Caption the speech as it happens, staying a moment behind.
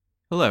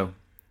Hello.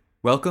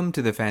 Welcome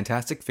to the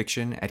Fantastic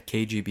Fiction at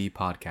KGB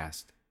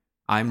podcast.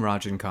 I'm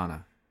Rajan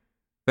Khanna.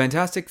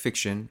 Fantastic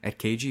Fiction at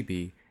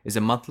KGB is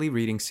a monthly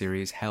reading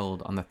series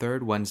held on the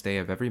third Wednesday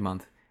of every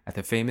month at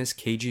the famous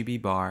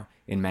KGB bar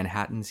in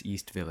Manhattan's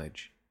East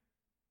Village.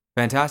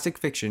 Fantastic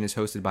Fiction is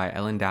hosted by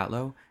Ellen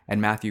Datlow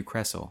and Matthew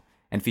Kressel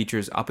and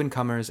features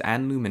up-and-comers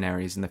and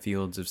luminaries in the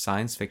fields of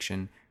science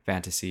fiction,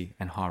 fantasy,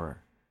 and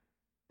horror.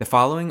 The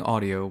following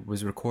audio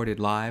was recorded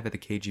live at the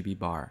KGB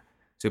bar,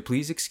 so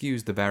please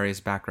excuse the various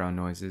background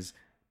noises,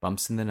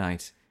 bumps in the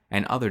night,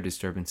 and other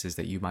disturbances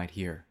that you might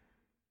hear.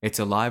 It's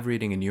a live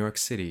reading in New York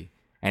City,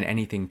 and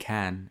anything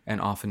can and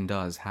often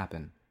does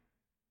happen.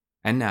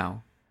 And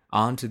now,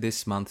 on to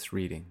this month's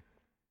reading.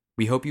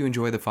 We hope you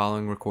enjoy the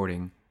following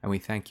recording, and we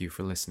thank you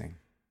for listening.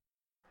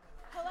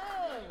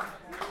 Hello.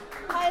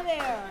 Hi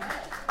there.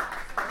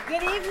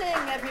 Good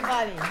evening,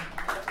 everybody.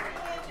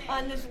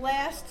 On this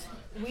last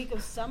week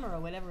of summer, or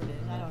whatever it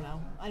is, I don't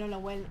know. I don't know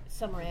when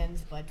summer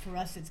ends, but for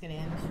us it's going to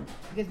end,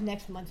 because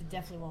next month it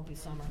definitely won't be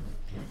summer.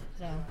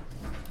 So,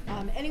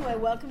 anyway,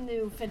 welcome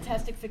to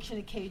Fantastic Fiction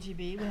at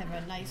KGB. We have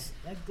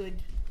a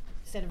good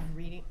set of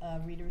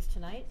readers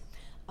tonight.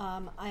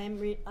 I am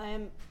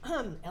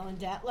Ellen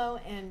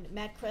Datlow, and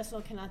Matt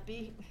Kressel cannot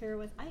be here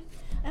with. I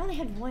only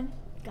had one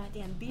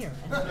goddamn beer,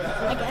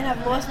 and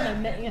I've lost my.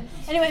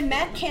 Anyway,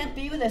 Matt can't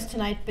be with us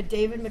tonight, but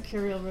David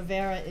Mercurial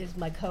Rivera is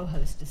my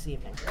co-host this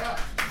evening.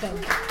 So,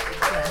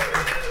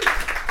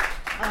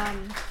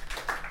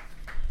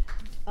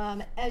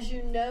 as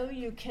you know,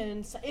 you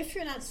can, if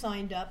you're not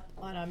signed up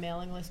on our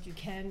mailing list, you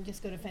can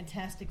just go to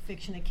Fantastic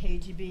Fiction at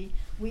KGB.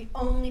 We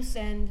only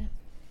send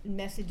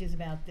messages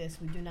about this.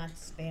 We do not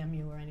spam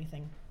you or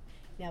anything.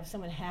 Now, if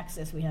someone hacks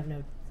us, we have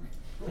no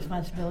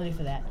responsibility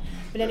for that.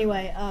 But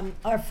anyway,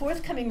 our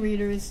forthcoming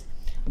readers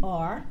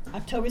are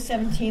October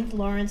 17th,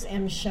 Lawrence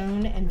M.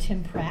 Schoen and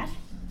Tim Pratt.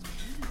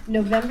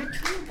 November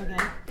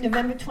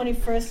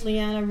 21st,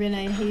 Liana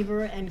Renee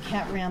Haber and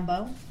Kat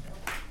Rambo.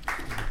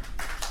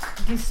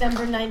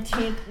 December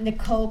 19th,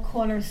 Nicole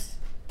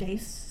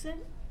Corner-Stace?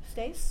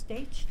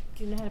 Do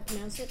you know how to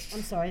pronounce it?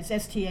 I'm sorry, it's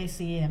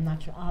S-T-A-C-E. I'm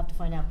not sure. I'll have to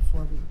find out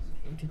before we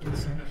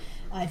introduce her.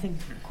 I think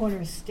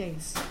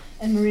Corner-Stace.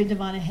 And Maria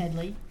Devana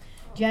Headley.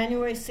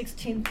 January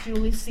 16th,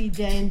 Julie C.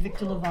 Day and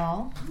Victor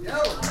Laval.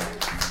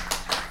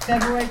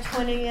 February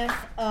 20th,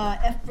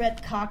 F.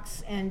 Brett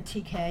Cox and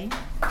TK.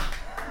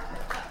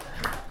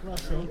 We'll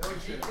see.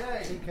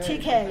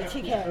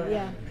 TK,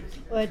 yeah.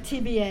 Or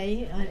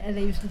TBA, and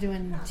they used to do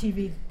in the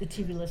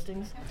TV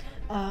listings.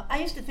 I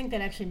used to think that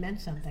actually meant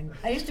something.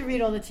 I used to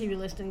read all the TV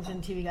listings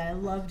in TV Guide. I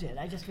loved it.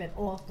 I just read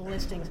all the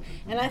listings.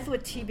 And I thought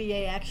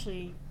TBA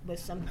actually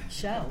was some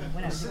show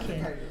when I was a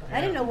kid.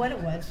 I didn't know what it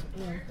was.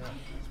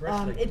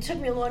 It took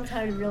me a long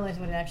time to realize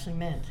what it actually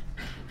meant.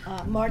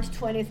 March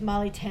 20th,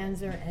 Molly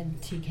Tanzer and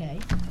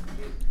TK.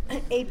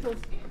 April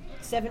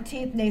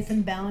 17th,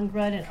 Nathan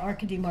Ballingrud and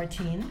Arkady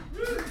Martin.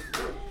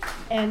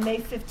 And May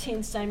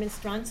 15th, Simon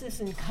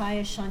Stronsis and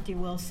Kaya Shanti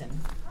Wilson.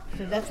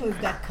 So that's what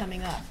we've got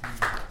coming up.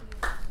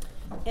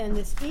 And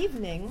this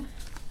evening,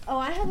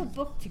 I have a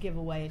book to give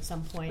away at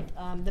some point.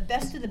 The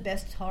Best of the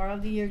Best Horror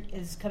of the Year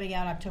is coming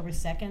out October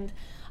 2nd.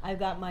 I've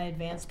got my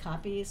advanced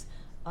copies,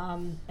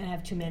 and I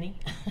have too many.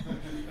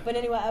 But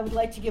anyway, I would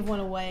like to give one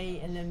away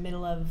in the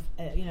middle of,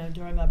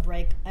 during our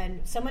break.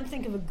 And someone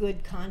think of a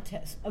good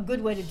contest, a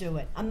good way to do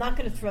it. I'm not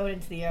going to throw it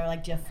into the air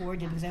like Jeff Ford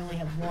did, because I only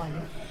have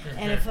one.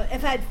 And if I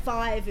had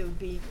five, it would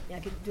be, I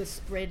could just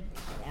spread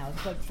out.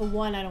 But for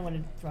one, I don't want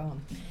to throw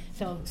them.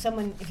 So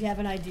someone, if you have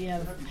an idea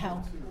of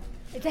how...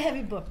 It's a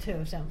heavy book,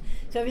 too, so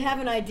if you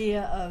have an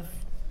idea of,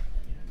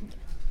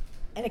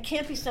 and it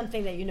can't be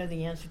something that you know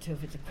the answer to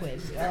if it's a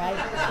quiz, all right?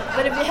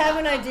 But if you have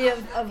an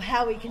idea of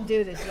how we can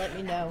do this, let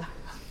me know.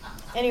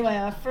 Anyway,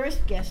 our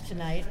first guest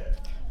tonight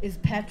is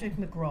Patrick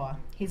McGraw.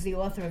 He's the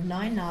author of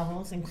 9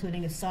 novels,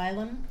 including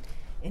Asylum,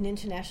 an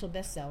international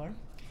bestseller,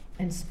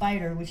 and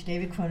Spider, which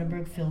David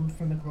Cronenberg filmed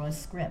for McGraw's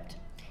script.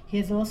 He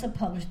has also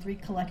published 3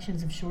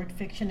 collections of short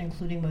fiction,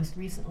 including most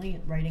recently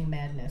Writing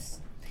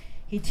Madness.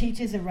 He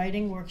teaches a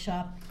writing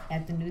workshop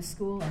at the New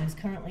School and is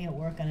currently at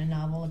work on a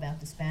novel about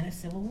the Spanish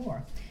Civil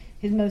War.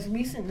 His most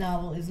recent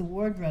novel is The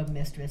Wardrobe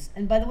Mistress.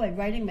 And by the way,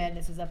 Writing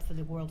Madness is up for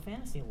the World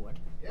Fantasy Award.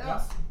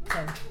 Yes.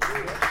 So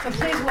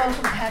please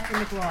welcome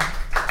Patrick McGraw.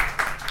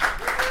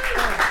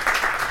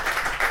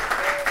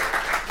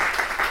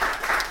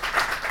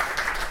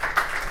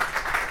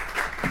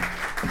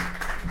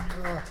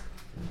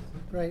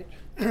 Great.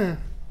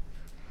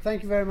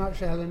 Thank you very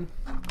much, Ellen.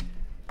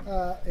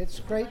 It's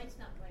great.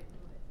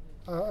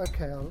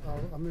 Okay,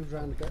 I'll move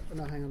around a bit.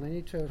 No, hang on. I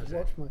need to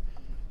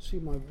see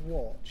my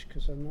watch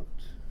because I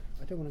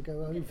don't want to go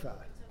over.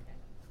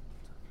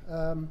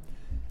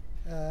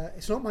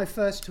 It's not my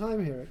first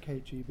time here at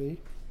KGB,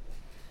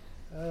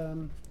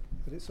 but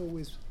it's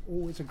always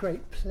a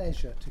great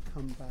pleasure to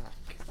come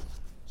back.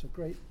 It's a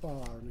great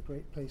bar and a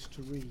great place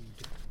to read.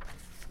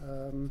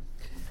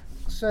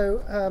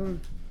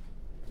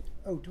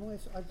 Oh,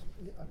 I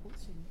want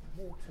some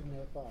water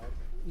nearby,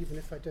 even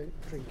if I don't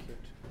drink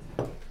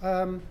it.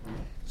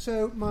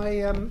 So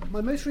my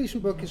most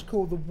recent book is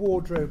called The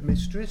Wardrobe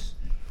Mistress,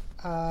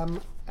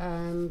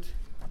 and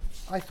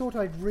I thought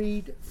I'd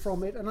read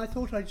from it, and I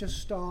thought I'd just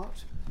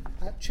start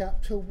at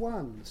chapter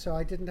 1, so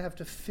I didn't have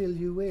to fill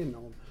you in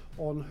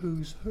on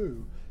who's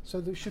who, so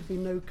there should be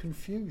no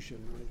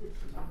confusion.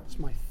 That's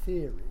my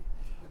theory.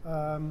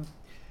 And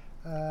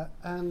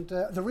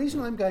the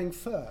reason I'm going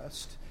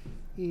first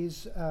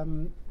is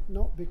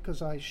not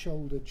because I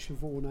shouldered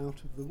Siobhan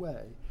out of the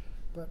way,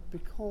 but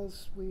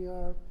because we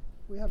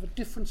have a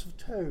difference of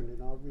tone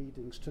in our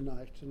readings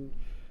tonight, and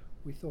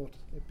we thought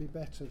it'd be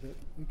better that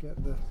we get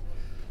the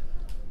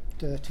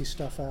dirty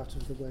stuff out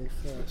of the way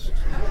first.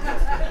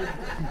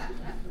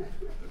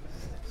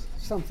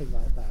 Something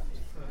like that.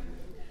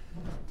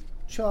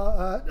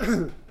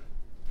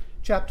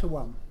 Chapter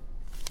 1.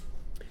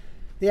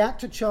 The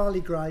actor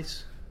Charlie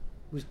Grice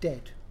was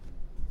dead.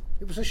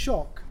 It was a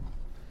shock,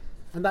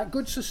 and that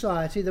good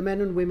society, the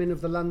men and women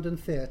of the London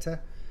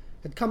Theatre,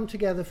 had come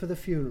together for the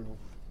funeral.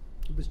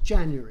 It was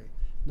January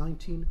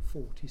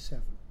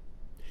 1947,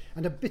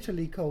 and a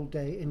bitterly cold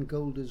day in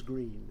Golders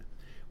Green.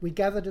 We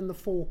gathered in the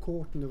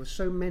forecourt, and there were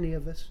so many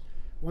of us,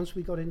 once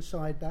we got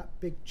inside that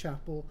big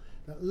chapel,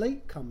 that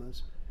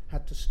latecomers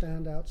had to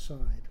stand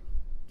outside.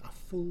 A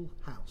full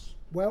house.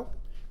 Well,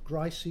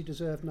 Gricey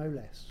deserved no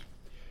less.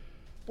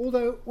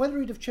 Although whether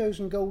he'd have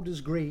chosen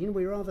Golders Green,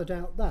 we rather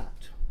doubt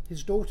that.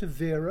 His daughter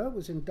Vera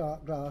was in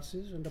dark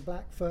glasses and a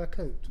black fur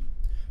coat.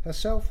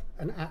 Herself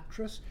an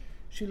actress,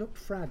 she looked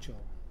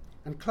fragile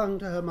and clung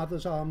to her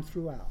mother's arm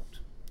throughout.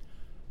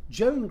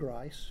 Joan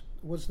Grice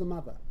was the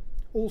mother,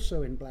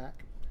 also in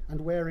black and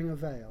wearing a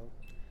veil.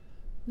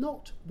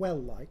 Not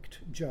well-liked,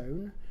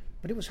 Joan,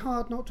 but it was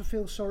hard not to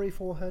feel sorry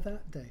for her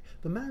that day.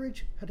 The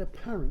marriage had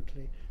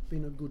apparently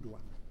been a good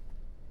one.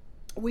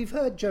 We've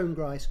heard Joan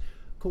Grice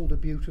called a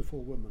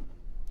beautiful woman.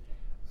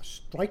 A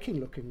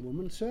striking-looking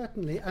woman,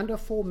 certainly, and a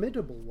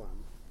formidable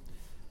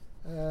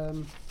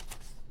one.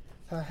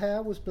 Her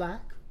hair was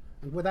black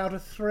and without a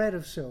thread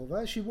of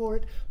silver. She wore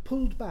it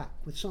pulled back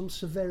with some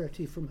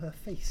severity from her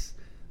face,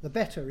 the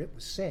better, it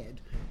was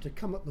said, to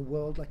come at the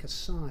world like a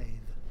scythe.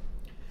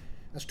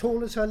 As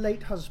tall as her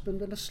late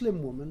husband and a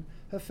slim woman,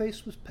 her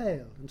face was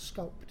pale and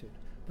sculpted,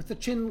 with the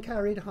chin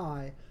carried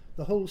high,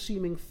 the whole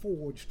seeming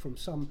forged from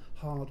some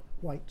hard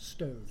white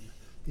stone.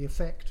 The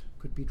effect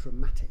could be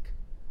dramatic.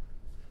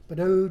 But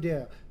oh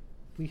dear,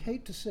 we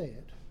hate to say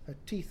it, her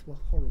teeth were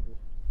horrible.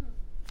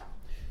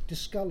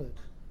 Discoloured,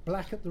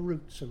 black at the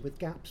roots and with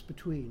gaps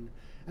between,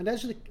 and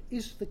as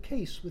is the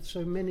case with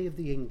so many of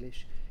the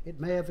English, it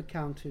may have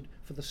accounted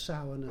for the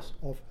sourness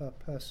of her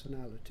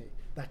personality,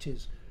 that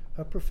is,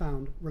 her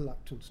profound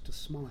reluctance to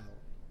smile.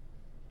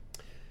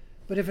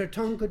 But if her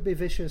tongue could be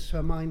vicious,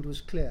 her mind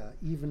was clear,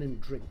 even in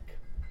drink,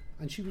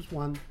 and she was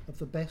one of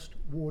the best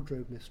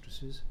wardrobe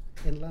mistresses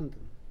in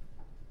London.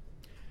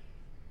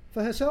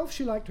 For herself,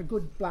 she liked a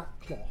good black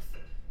cloth,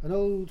 an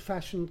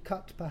old-fashioned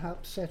cut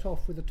perhaps set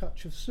off with a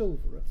touch of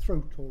silver at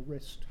throat or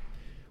wrist.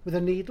 With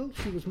a needle,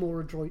 she was more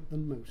adroit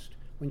than most,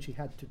 when she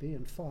had to be,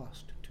 and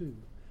fast too.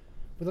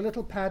 With a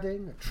little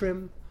padding, a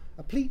trim,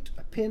 a pleat,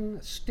 a pin,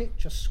 a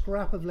stitch, a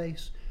scrap of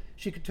lace,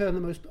 she could turn the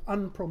most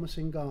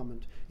unpromising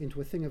garment into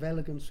a thing of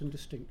elegance and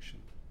distinction.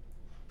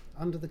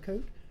 Under the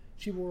coat,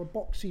 she wore a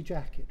boxy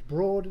jacket,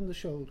 broad in the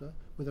shoulder,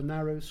 with a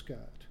narrow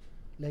skirt,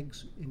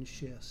 legs in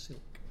sheer silk.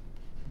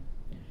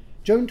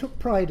 Joan took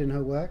pride in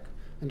her work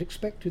and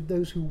expected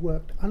those who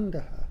worked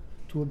under her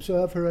to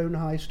observe her own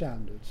high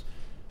standards.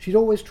 She'd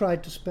always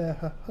tried to spare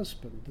her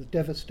husband the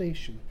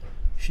devastation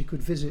she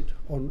could visit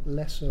on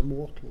lesser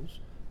mortals,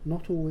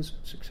 not always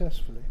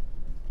successfully.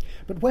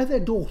 But where their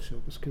daughter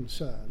was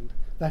concerned,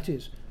 that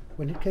is,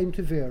 when it came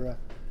to Vera,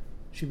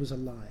 she was a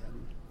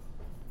lion.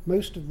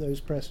 Most of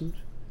those present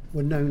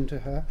were known to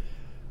her,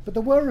 but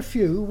there were a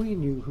few, we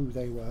knew who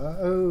they were.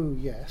 Oh,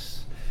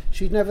 yes,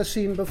 she'd never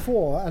seen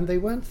before, and they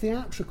weren't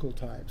theatrical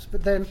types,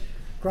 but then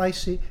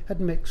Gricey had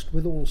mixed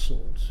with all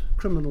sorts,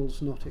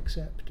 criminals not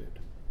excepted.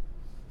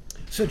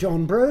 Sir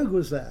John Brogue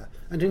was there,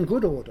 and in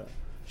good order.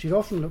 She'd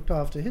often looked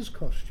after his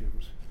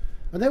costumes.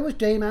 And there was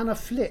Dame Anna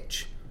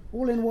Flitch,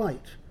 all in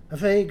white, a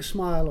vague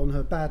smile on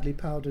her badly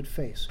powdered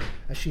face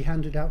as she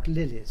handed out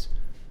lilies.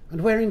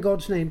 And where in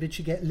God's name did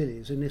she get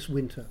lilies in this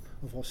winter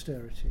of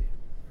austerity?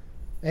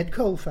 Ed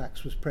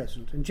Colfax was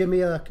present, and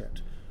Jimmy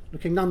Urquhart,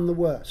 looking none the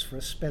worse for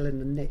a spell in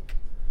the nick.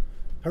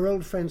 Her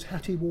old friends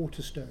Hattie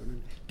Waterstone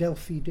and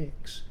Delphi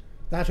Dix,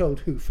 that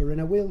old hoofer in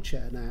a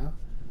wheelchair now.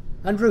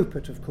 And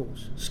Rupert, of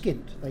course,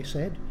 skint, they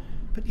said.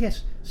 But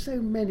yes, so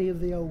many of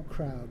the old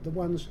crowd, the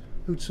ones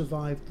who'd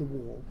survived the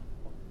war.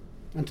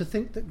 And to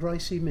think that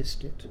Gricey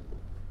missed it,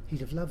 he'd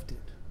have loved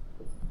it.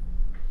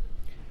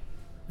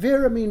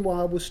 Vera,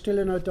 meanwhile, was still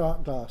in her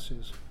dark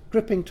glasses,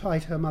 gripping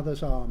tight her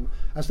mother's arm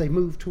as they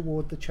moved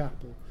toward the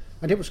chapel,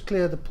 and it was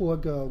clear the poor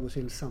girl was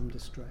in some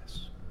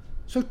distress.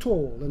 So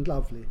tall and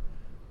lovely,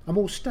 a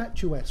more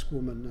statuesque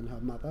woman than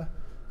her mother,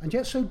 and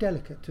yet so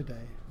delicate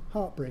today.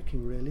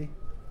 Heartbreaking, really.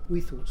 We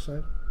thought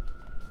so.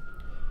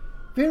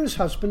 Vera's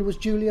husband was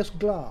Julius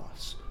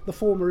Glass, the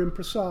former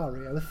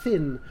impresario, a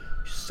thin,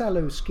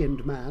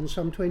 sallow-skinned man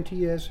some 20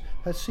 years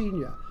her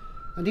senior,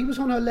 and he was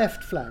on her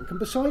left flank, and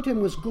beside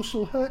him was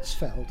Gussel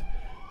Herzfeld,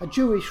 a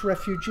Jewish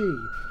refugee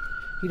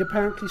he'd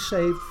apparently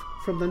saved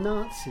from the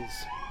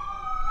Nazis.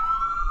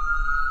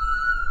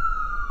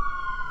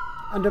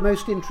 And a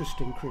most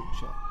interesting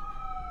creature.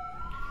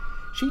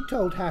 She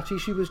told Hattie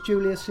she was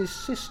Julius's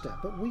sister,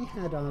 but we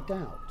had our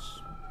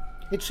doubts.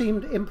 It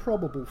seemed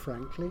improbable,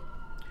 frankly.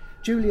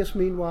 Julius,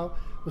 meanwhile,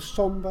 was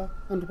sombre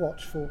and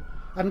watchful,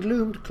 and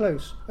loomed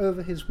close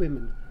over his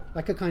women,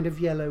 like a kind of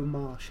yellow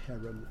marsh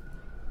heron.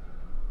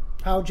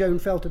 How Joan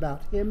felt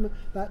about him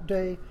that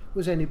day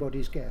was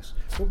anybody's guess,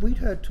 but we'd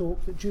heard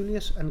talk that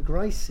Julius and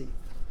Gracie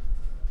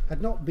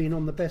had not been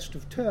on the best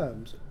of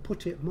terms,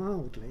 put it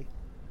mildly,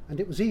 and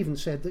it was even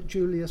said that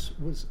Julius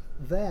was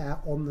there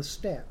on the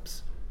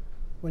steps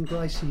when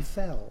Gracie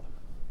fell.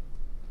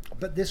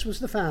 But this was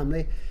the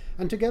family,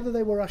 and together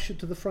they were ushered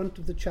to the front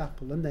of the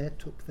chapel, and there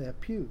took their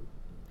pew.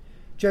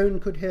 Joan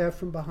could hear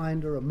from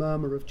behind her a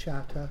murmur of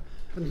chatter,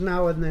 and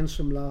now and then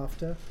some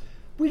laughter.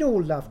 We'd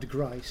all loved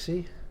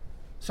Gracie.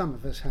 Some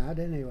of us had,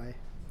 anyway.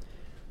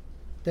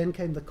 Then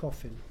came the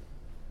coffin.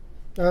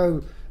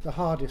 Oh, the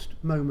hardest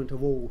moment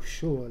of all,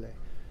 surely.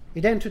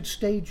 It entered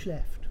stage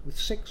left, with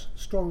 6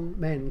 strong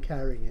men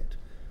carrying it.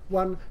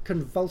 One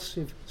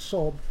convulsive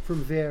sob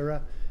from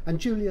Vera, and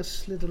Julius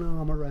slid an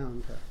arm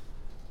around her.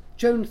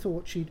 Joan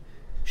thought she'd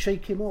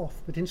shake him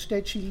off, but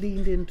instead she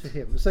leaned into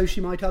him, as though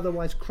she might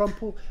otherwise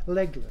crumple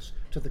legless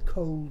to the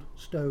cold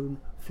stone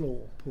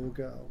floor, poor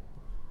girl.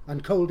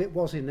 And cold it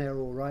was in there,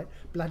 all right,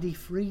 bloody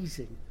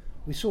freezing.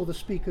 We saw the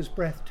speaker's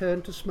breath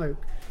turn to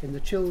smoke in the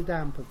chill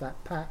damp of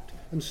that packed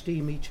and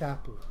steamy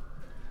chapel.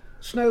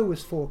 Snow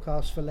was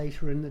forecast for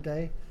later in the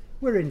day.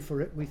 We're in for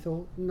it, we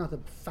thought, another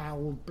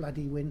foul,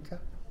 bloody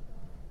winter.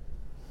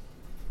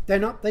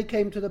 Then up they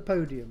came to the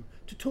podium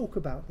to talk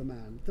about the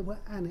man. There were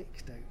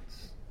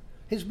anecdotes.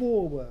 His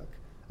war work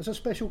as a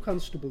special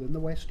constable in the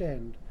West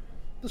End.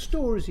 The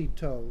stories he'd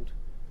told.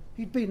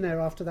 He'd been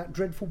there after that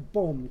dreadful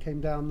bomb came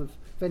down the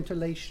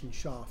ventilation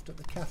shaft at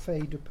the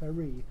Café de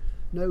Paris.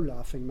 No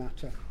laughing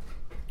matter.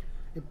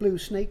 It blew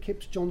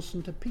Snakehips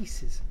Johnson to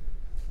pieces.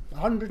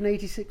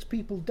 186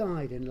 people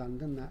died in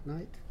London that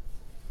night.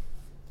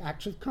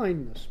 Acts of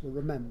kindness were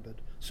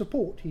remembered,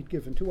 support he'd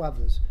given to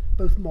others,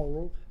 both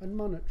moral and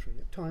monetary,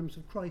 at times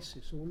of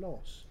crisis or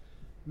loss.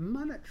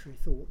 Monetary,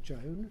 thought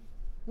Joan.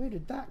 Where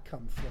did that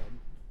come from?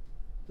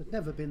 There'd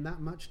never been that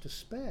much to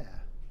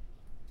spare.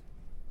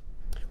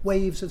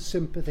 Waves of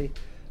sympathy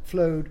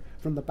flowed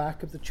from the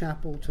back of the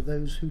chapel to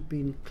those who'd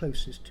been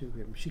closest to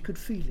him. She could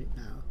feel it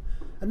now,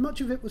 and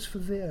much of it was for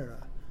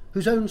Vera,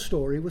 whose own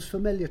story was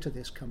familiar to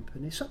this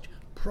company. Such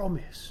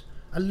promise,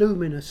 a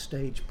luminous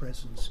stage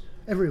presence.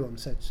 Everyone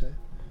said so.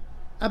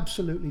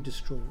 Absolutely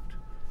distraught.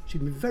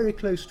 She'd been very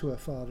close to her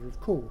father, of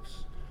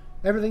course.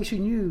 Everything she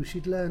knew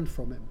she'd learned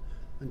from him,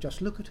 and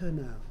just look at her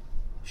now,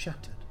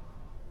 shattered.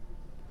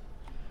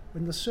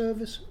 When the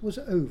service was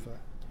over,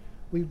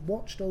 we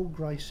watched old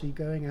Gracie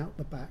going out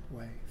the back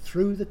way,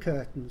 through the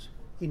curtains,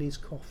 in his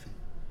coffin.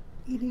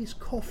 In his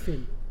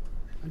coffin!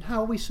 And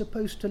how are we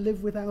supposed to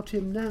live without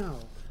him now?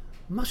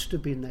 Must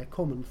have been their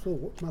common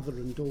thought, mother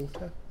and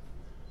daughter.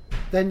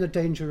 Then the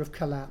danger of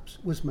collapse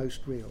was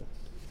most real.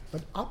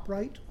 But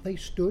upright they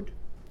stood,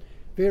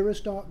 Vera's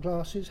dark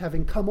glasses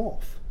having come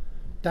off,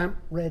 damp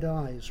red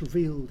eyes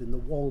revealed in the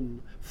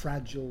wan,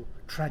 fragile,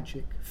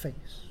 tragic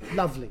face.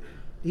 Lovely,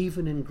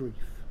 even in grief.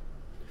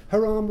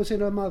 Her arm was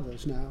in her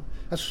mother's now,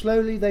 as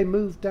slowly they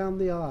moved down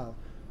the aisle,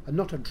 and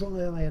not a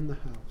dry eye in the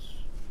house.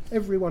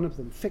 Every one of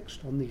them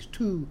fixed on these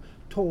 2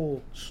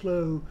 tall,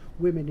 slow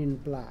women in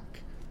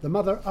black, the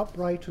mother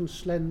upright and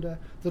slender,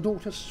 the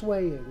daughter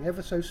swaying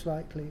ever so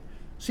slightly,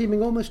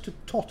 seeming almost to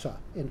totter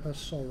in her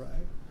sorrow.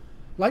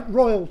 Like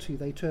royalty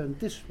they turned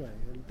this way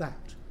and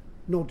that,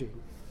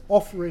 nodding,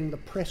 offering the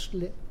pressed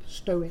lip,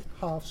 stoic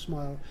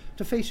half-smile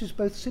to faces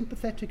both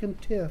sympathetic and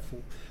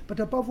tearful, but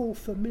above all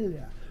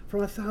familiar, from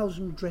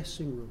 1,000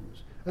 dressing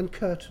rooms and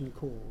curtain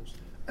calls,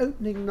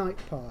 opening night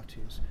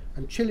parties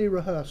and chilly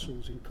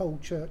rehearsals in cold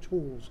church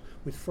halls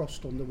with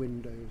frost on the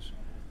windows.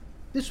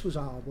 This was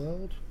our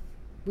world.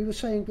 We were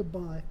saying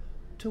goodbye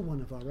to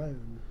one of our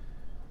own.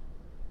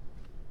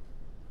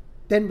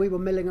 Then we were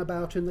milling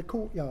about in the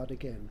courtyard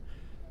again.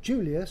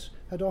 Julius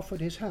had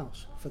offered his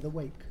house for the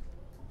wake,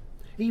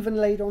 even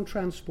laid on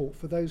transport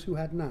for those who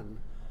had none.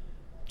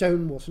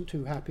 Joan wasn't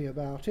too happy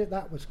about it,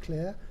 that was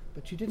clear,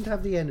 but she didn't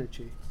have the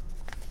energy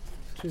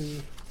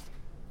to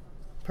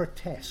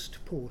protest,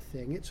 poor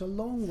thing. It's a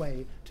long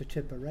way to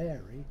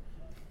Tipperary,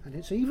 and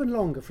it's even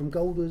longer from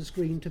Golders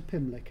Green to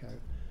Pimlico.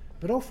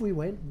 But off we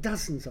went,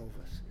 dozens of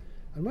us,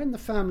 and when the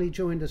family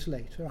joined us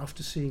later,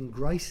 after seeing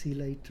Gracie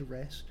laid to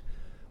rest,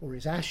 or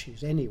his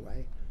ashes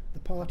anyway, the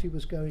party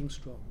was going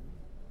strong.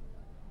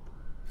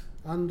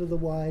 Under the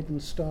wide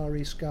and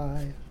starry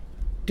sky,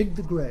 dig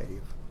the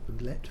grave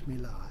and let me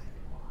lie.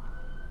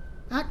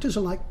 Actors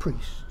are like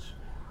priests,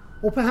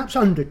 or perhaps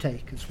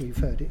undertakers, we've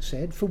heard it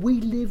said, for we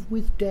live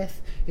with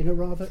death in a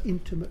rather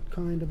intimate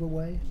kind of a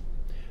way.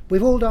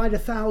 We've all died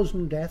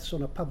 1,000 deaths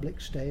on a public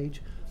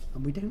stage,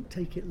 and we don't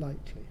take it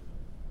lightly.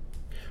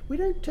 We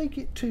don't take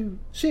it too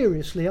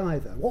seriously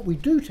either. What we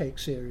do take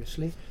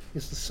seriously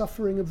is the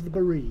suffering of the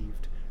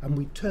bereaved, and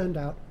we turned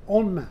out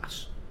en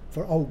masse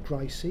for old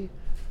Gricey,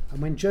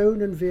 and when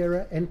Joan and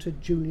Vera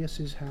entered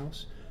Julius's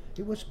house,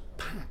 it was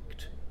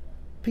packed.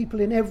 People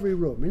in every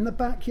room, in the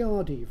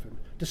backyard even,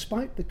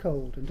 despite the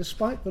cold and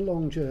despite the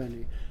long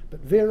journey.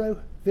 But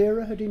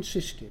Vera had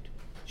insisted.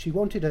 She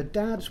wanted her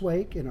dad's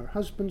wake in her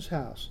husband's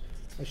house,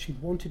 as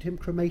she'd wanted him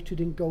cremated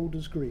in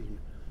Golders Green,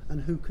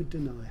 and who could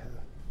deny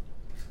her?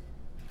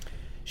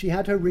 She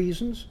had her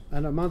reasons,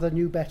 and her mother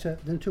knew better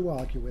than to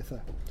argue with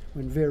her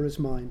when Vera's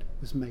mind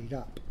was made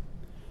up,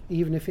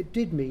 even if it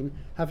did mean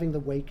having the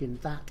wake in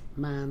that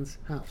man's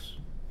house.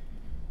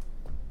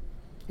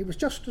 It was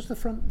just as the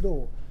front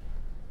door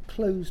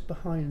closed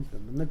behind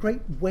them, and the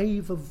great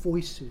wave of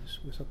voices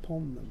was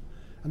upon them,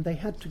 and they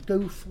had to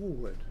go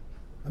forward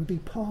and be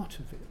part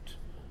of it.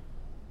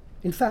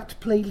 In fact,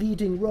 play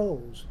leading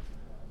roles,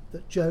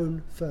 that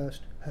Joan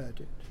first heard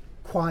it.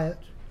 Quiet,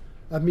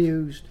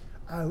 amused,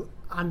 oh,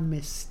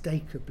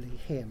 unmistakably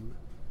him,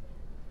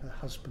 her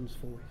husband's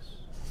voice.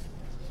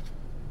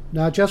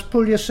 Now just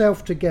pull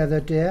yourself together,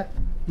 dear.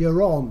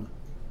 You're on.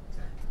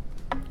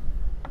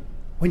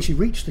 When she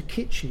reached the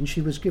kitchen, she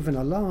was given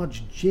a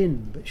large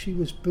gin, but she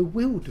was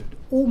bewildered,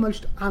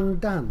 almost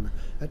undone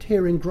at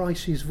hearing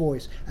Gricey's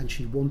voice, and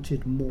she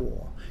wanted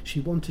more. She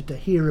wanted to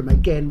hear him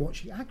again. What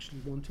she actually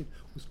wanted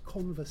was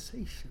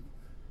conversation.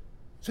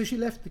 So she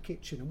left the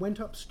kitchen and went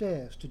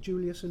upstairs to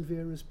Julius and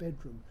Vera's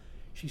bedroom.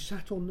 She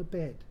sat on the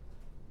bed,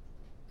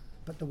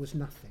 but there was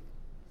nothing.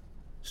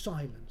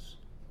 Silence.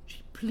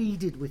 She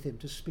pleaded with him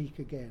to speak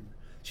again.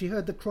 She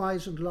heard the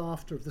cries and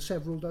laughter of the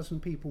several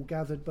dozen people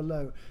gathered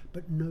below,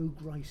 but no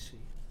Gricey.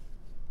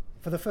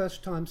 For the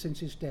first time since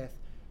his death,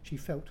 she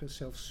felt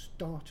herself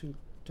starting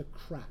to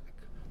crack,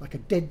 like a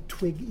dead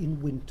twig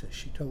in winter,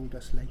 she told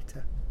us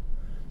later.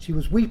 She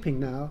was weeping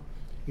now,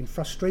 in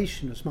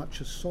frustration as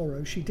much as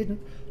sorrow. She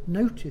didn't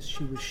notice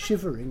she was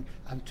shivering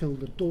until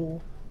the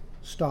door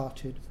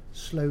started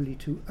slowly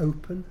to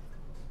open.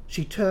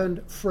 She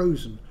turned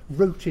frozen,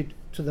 rooted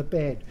to the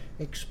bed,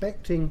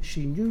 expecting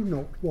she knew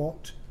not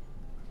what.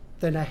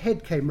 Then a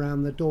head came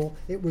round the door.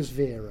 It was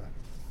Vera.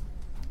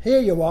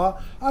 "Here you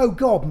are. Oh,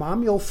 God,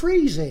 Mum, you're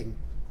freezing."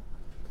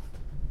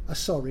 A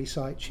sorry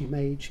sight she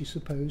made, she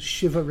supposed,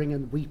 shivering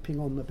and weeping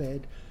on the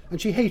bed,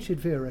 and she hated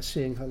Vera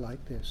seeing her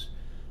like this.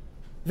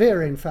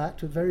 Vera, in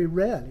fact, had very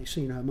rarely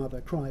seen her mother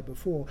cry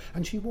before,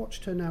 and she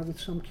watched her now with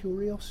some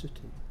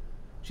curiosity.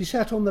 She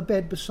sat on the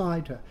bed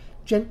beside her,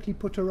 gently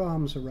put her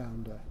arms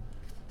around her.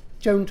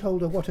 Joan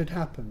told her what had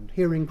happened,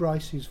 hearing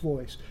Gricey's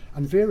voice,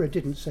 and Vera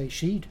didn't say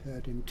she'd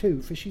heard him too,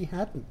 for she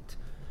hadn't.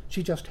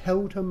 She just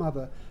held her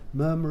mother,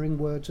 murmuring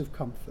words of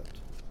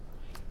comfort.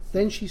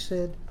 Then she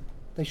said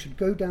they should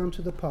go down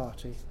to the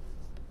party,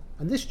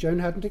 and this Joan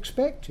hadn't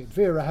expected,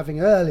 Vera having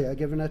earlier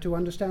given her to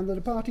understand that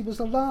a party was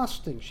the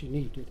last thing she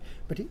needed,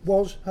 but it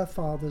was her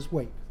father's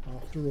wake,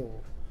 after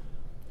all.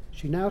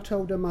 She now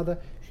told her mother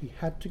she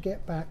had to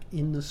get back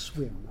in the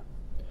swim,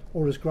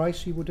 or as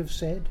Gricey would have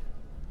said,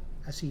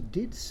 as he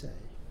did say,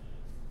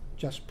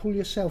 "Just pull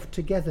yourself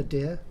together,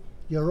 dear,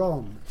 you're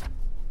on."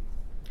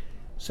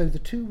 So the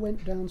two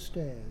went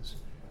downstairs,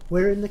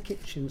 where in the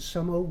kitchen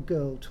some old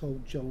girl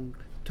told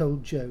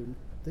Joan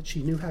that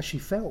she knew how she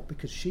felt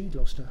because she'd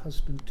lost her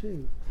husband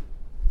too.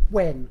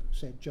 "When?"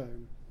 said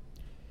Joan.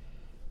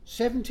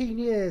 17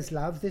 years,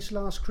 love, this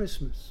last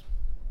Christmas."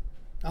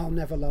 "I'll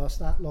never last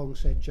that long,"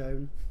 said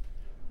Joan.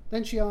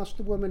 Then she asked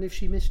the woman if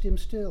she missed him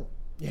still.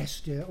 "Yes,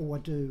 dear, oh, I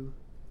do."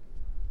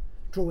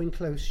 Drawing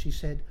close, she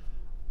said,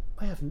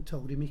 "I haven't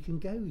told him he can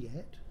go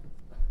yet."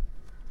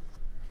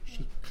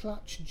 She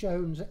clutched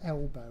Joan's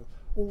elbow,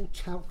 all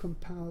talcum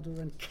powder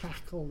and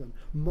cackle and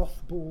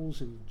mothballs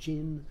and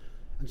gin,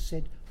 and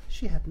said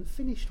she hadn't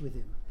finished with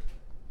him.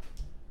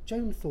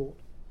 Joan thought,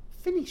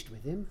 finished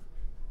with him?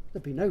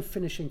 There'd be no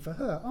finishing for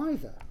her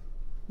either,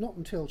 not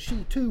until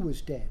she too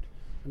was dead,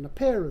 and the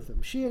pair of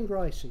them, she and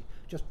Gricey,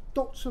 just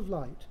dots of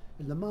light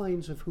in the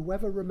minds of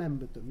whoever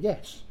remembered them,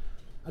 yes,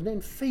 and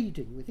then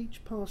fading with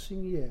each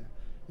passing year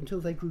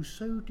until they grew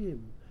so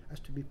dim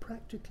as to be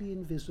practically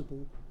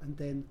invisible and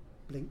then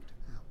blinked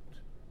out.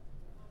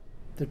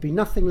 There'd be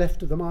nothing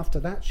left of them after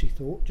that, she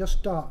thought,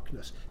 just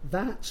darkness.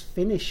 That's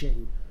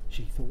finishing,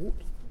 she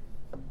thought.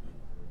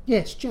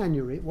 Yes,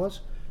 January it was,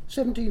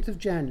 17th of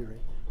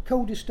January,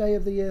 coldest day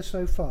of the year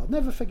so far.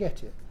 Never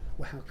forget it.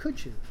 Well, how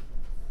could you?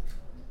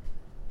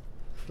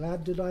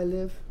 Glad did I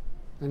live,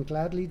 and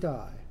gladly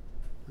die,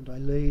 and I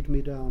laid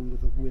me down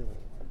with a will.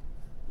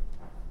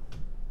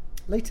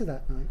 Later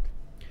that night,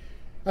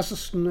 as the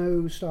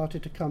snow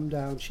started to come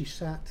down, she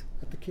sat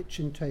at the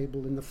kitchen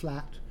table in the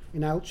flat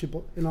in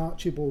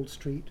Archibald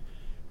Street,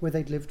 where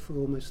they'd lived for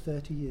almost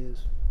 30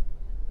 years.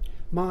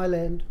 Mile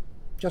End,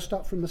 just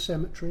up from the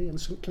cemetery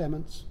and St.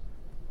 Clement's.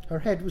 Her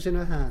head was in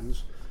her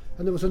hands,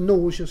 and there was a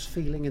nauseous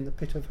feeling in the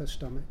pit of her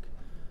stomach.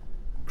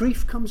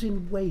 Grief comes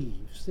in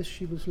waves, this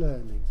she was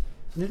learning,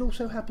 and it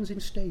also happens in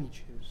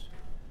stages.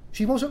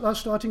 She was at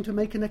last starting to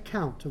make an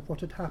account of what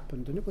had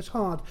happened, and it was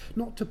hard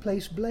not to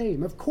place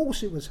blame. Of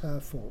course it was her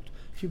fault.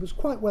 She was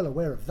quite well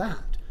aware of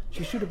that.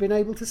 She should have been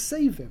able to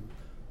save him.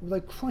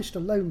 Although Christ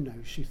alone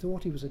knows, she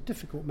thought, he was a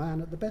difficult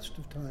man at the best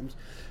of times.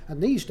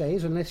 And these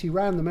days, unless he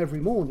ran them every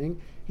morning,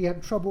 he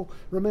had trouble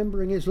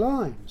remembering his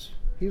lines.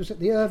 He was at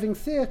the Irving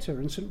Theatre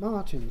in St.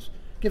 Martin's,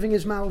 giving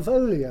his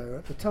Malvolio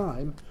at the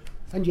time.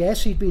 And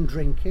yes, he'd been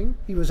drinking.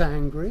 He was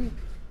angry.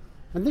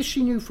 And this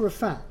she knew for a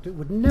fact. It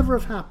would never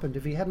have happened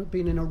if he hadn't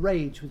been in a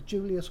rage with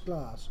Julius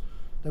Glass,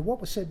 though what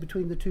was said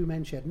between the two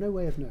men she had no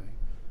way of knowing,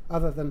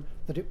 other than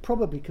that it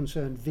probably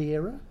concerned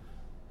Vera,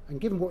 and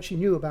given what she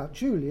knew about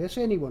Julius,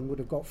 anyone would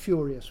have got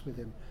furious with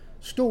him,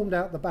 stormed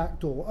out the back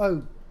door,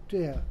 oh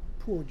dear,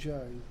 poor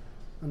Joan,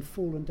 and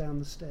fallen down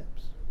the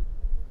steps.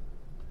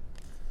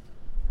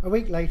 A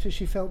week later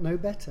she felt no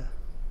better.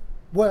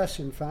 Worse,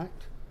 in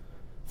fact.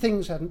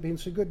 Things hadn't been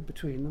so good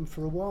between them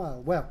for a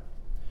while. Well,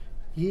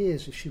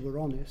 years, if she were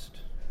honest.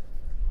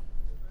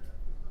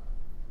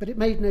 But it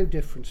made no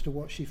difference to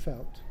what she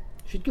felt.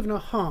 She'd given her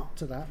heart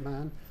to that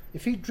man.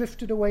 If he'd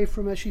drifted away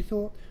from her, she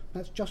thought,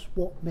 that's just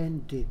what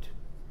men did.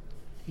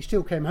 He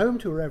still came home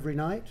to her every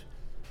night.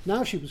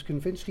 Now she was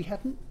convinced he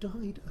hadn't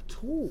died at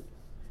all.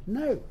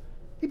 No,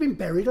 he'd been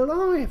buried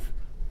alive.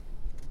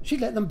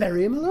 She'd let them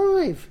bury him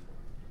alive.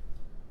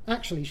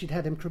 Actually, she'd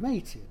had him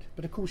cremated,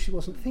 but of course she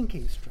wasn't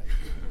thinking straight.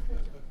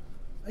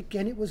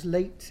 Again it was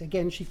late.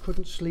 Again she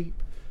couldn't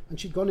sleep. And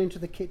she'd gone into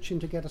the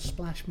kitchen to get a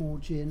splash more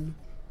gin.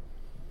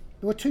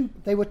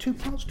 They were two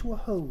parts to a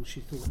whole, she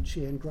thought,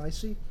 she and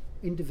Gricey,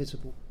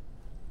 indivisible.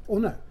 Or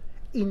no,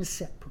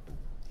 inseparable,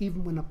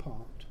 even when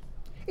apart.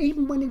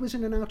 Even when he was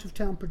in an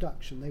out-of-town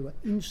production, they were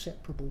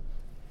inseparable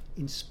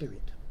in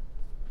spirit.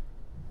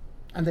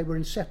 And they were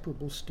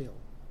inseparable still.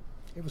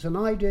 It was an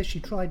idea she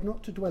tried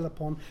not to dwell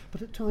upon,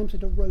 but at times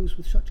it arose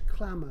with such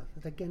clamour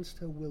that against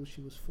her will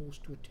she was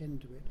forced to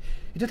attend to it.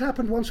 It had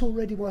happened once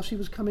already while she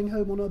was coming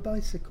home on her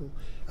bicycle,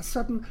 a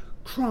sudden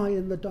cry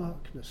in the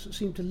darkness that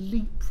seemed to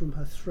leap from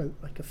her throat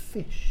like a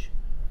fish.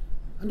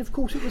 And of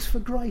course it was for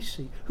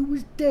Gricey, who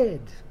was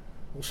dead,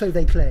 or so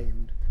they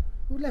claimed,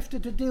 who left her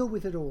to deal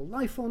with it all,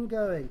 life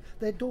ongoing,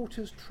 their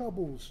daughter's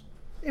troubles,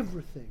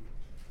 everything.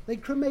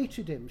 They'd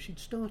cremated him, she'd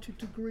started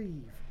to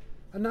grieve.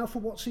 And now for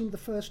what seemed the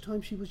first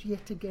time she was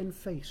yet again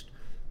faced,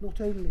 not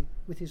only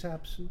with his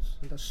absence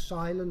and a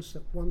silence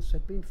that once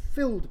had been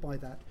filled by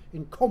that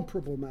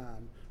incomparable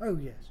man. Oh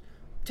yes,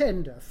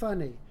 tender,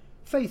 funny,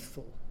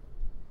 faithful,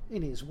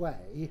 in his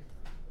way.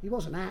 He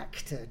was an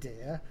actor,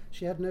 dear.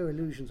 She had no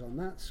illusions on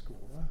that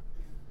score.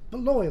 But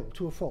loyal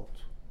to a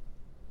fault.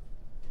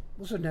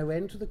 Was there no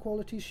end to the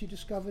qualities she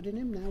discovered in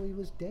him now he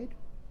was dead?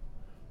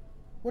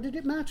 What did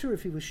it matter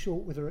if he was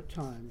short with her at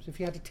times, if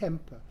he had a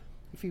temper,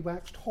 if he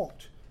waxed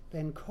hot,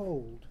 then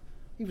cold?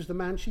 He was the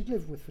man she'd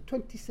lived with for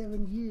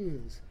 27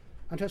 years,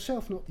 and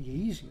herself not the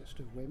easiest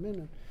of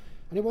women,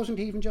 and it wasn't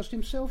even just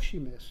himself she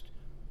missed.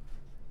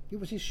 It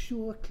was his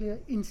sure, clear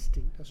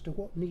instinct as to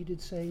what needed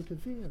saying to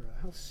Vera,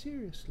 how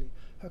seriously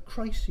her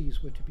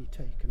crises were to be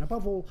taken,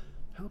 above all,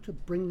 how to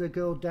bring the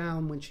girl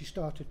down when she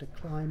started to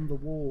climb the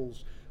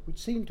walls, which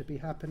seemed to be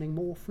happening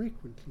more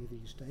frequently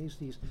these days,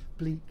 these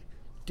bleak,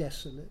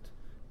 desolate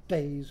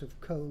days of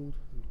cold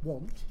and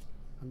want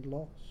and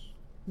loss.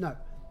 No.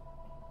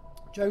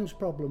 Joan's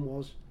problem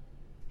was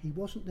he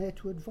wasn't there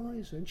to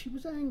advise her, and she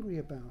was angry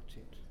about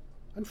it,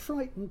 and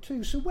frightened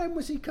too. So when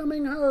was he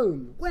coming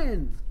home?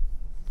 When?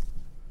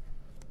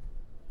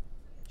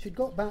 She'd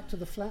got back to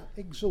the flat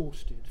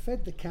exhausted,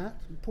 fed the cat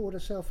and poured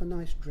herself a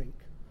nice drink.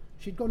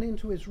 She'd gone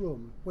into his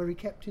room, where he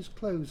kept his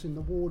clothes in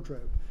the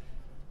wardrobe,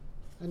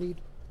 and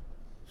he'd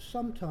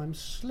sometimes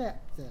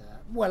slept there.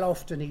 Well,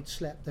 often he'd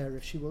slept there,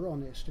 if she were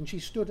honest, and she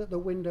stood at the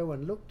window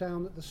and looked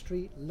down at the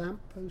street,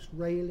 lamppost,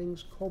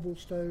 railings,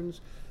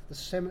 cobblestones, the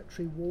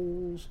cemetery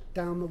walls,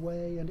 down the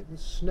way, and it was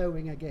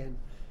snowing again.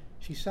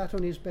 She sat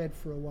on his bed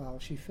for a while.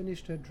 She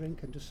finished her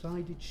drink and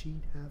decided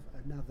she'd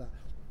have another.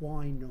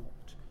 Why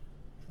not?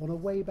 On her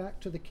way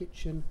back to the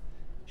kitchen,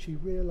 she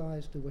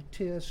realised there were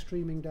tears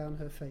streaming down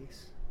her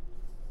face,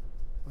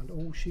 and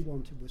all she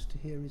wanted was to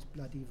hear his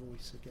bloody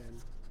voice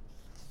again.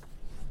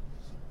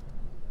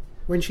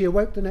 When she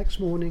awoke the next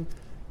morning,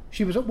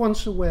 she was at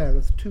once aware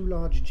of the 2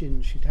 large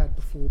gins she'd had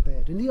before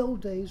bed. In the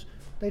old days,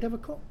 they'd have a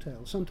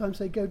cocktail. Sometimes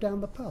they'd go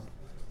down the pub,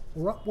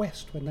 or up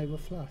west when they were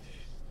flush.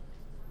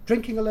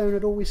 Drinking alone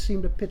had always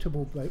seemed a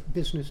pitiable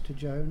business to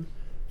Joan,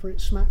 for it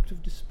smacked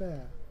of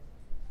despair.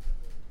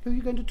 Who are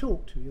you going to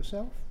talk to,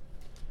 yourself?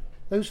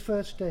 Those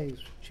first days,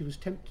 she was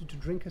tempted to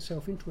drink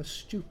herself into a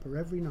stupor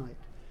every night,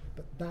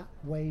 but that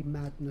way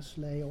madness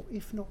lay, or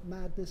if not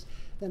madness,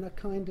 then a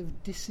kind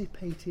of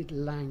dissipated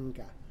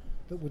languor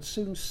that would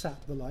soon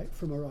sap the light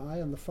from her eye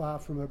and the fire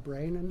from her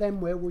brain, and then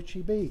where would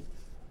she be?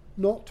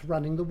 Not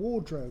running the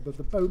wardrobe of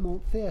the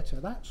Beaumont Theatre,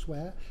 that's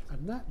where,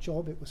 and that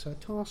job, it was her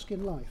task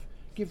in life.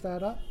 Give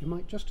that up, you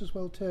might just as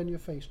well turn your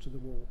face to the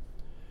wall.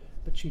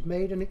 But she'd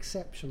made an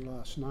exception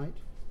last night,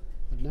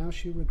 and now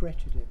she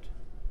regretted it.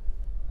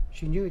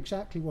 She knew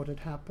exactly what had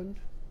happened.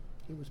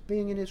 It was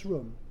being in his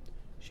room.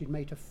 She'd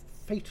made a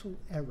fatal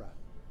error.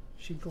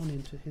 she'd gone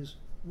into his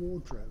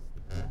wardrobe.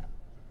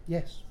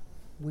 Yes,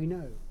 we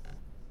know.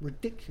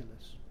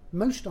 Ridiculous.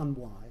 Most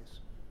unwise.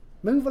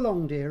 Move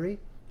along, dearie.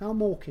 How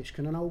mawkish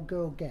can an old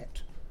girl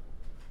get?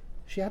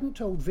 She hadn't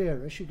told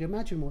Vera. She could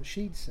imagine what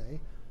she'd say.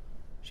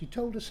 She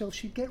told herself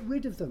she'd get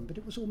rid of them, but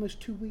it was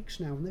almost 2 weeks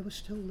now and they were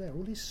still there.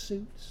 All his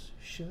suits,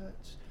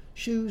 shirts,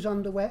 shoes,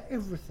 underwear,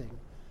 everything.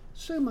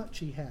 So much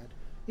he had,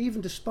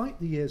 even despite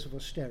the years of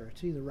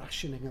austerity, the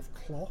rationing of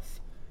cloth.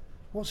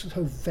 What's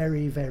so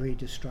very, very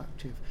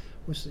destructive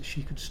was that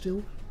she could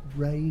still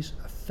raise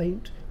a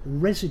faint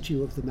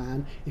residue of the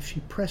man if she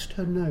pressed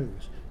her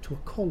nose to a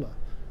collar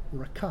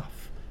or a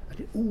cuff, and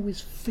it always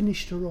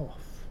finished her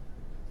off.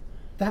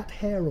 That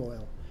hair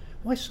oil,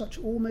 why such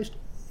almost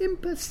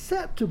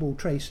imperceptible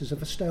traces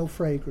of a stale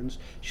fragrance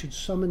should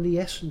summon the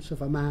essence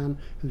of a man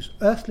whose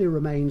earthly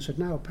remains had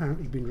now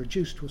apparently been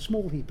reduced to a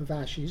small heap of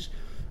ashes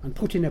and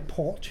put in a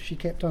pot she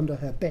kept under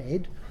her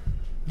bed.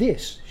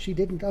 This she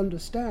didn't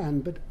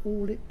understand, but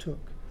all it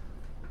took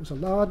was a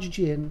large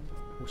gin,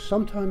 or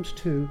sometimes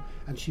two,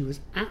 and she was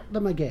at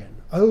them again.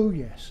 Oh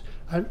yes,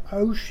 and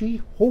oh,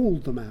 she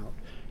hauled them out.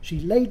 She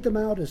laid them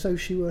out as though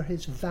she were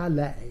his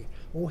valet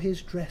or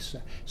his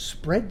dresser,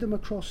 spread them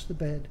across the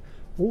bed,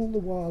 all the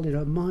while in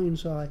her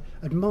mind's eye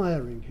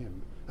admiring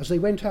him as they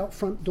went out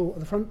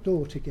the front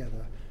door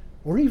together,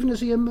 or even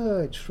as he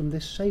emerged from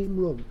this same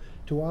room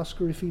to ask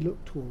her if he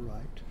looked all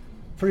right.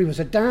 For he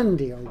was a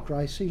dandy, old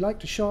Grice. He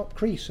liked a sharp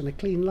crease and a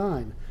clean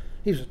line.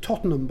 He was a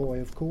Tottenham boy,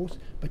 of course,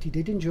 but he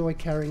did enjoy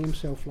carrying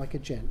himself like a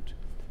gent,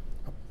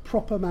 a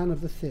proper man of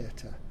the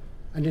theatre.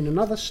 And in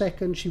another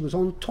second she was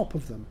on top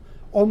of them,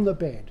 on the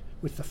bed,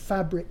 with the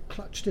fabric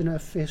clutched in her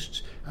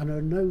fists and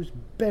her nose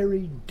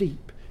buried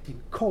deep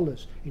in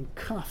collars, in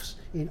cuffs,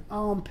 in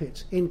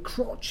armpits, in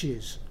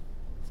crotches.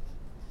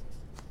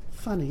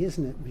 Funny,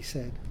 isn't it, we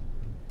said.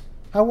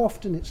 How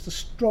often it's the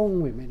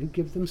strong women who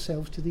give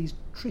themselves to these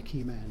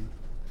tricky men.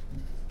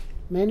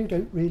 Men who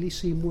don't really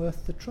seem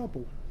worth the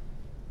trouble.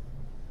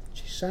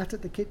 She sat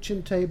at the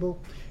kitchen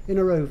table in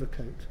her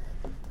overcoat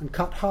and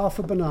cut half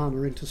a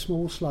banana into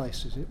small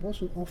slices. It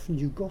wasn't often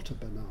you got a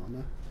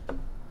banana.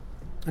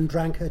 And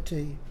drank her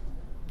tea.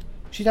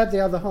 She'd have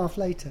the other half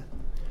later.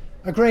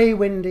 A grey,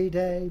 windy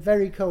day,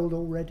 very cold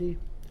already.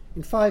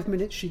 In 5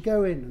 minutes she'd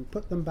go in and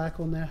put them back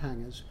on their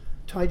hangers,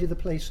 tidy the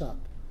place up,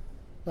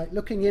 like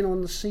looking in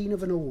on the scene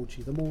of an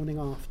orgy the morning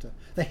after,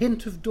 the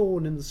hint of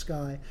dawn in the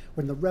sky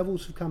when the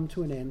revels have come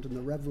to an end and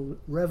the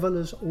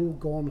revellers all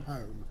gone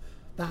home.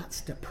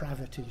 That's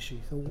depravity, she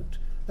thought.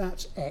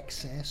 That's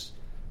excess.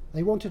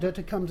 They wanted her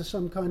to come to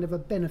some kind of a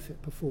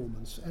benefit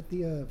performance at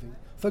the Irving,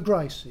 for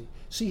Gricey,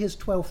 see his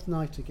 12th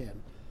night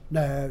again.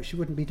 No, she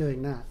wouldn't be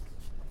doing that.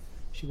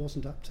 She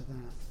wasn't up to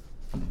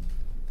that.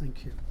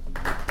 Thank you.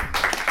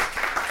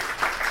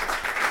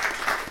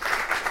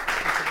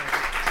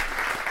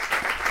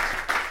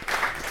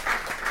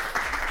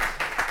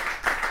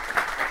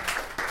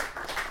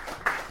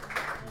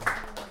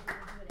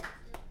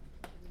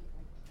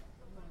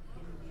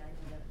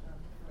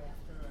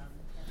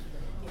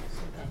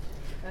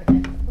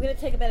 We're going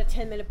to take about a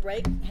 10-minute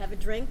break, have a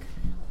drink.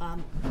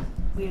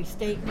 We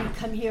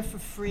come here for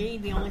free.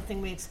 The only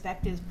thing we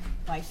expect is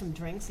buy some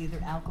drinks,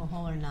 either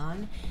alcohol or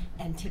non,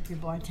 and tip your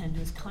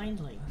bartenders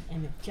kindly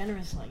and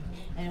generously.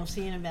 And we'll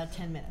see you in about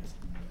 10 minutes.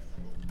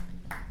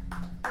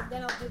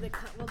 Then we'll do the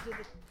curtain. Okay,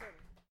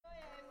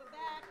 we're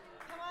back.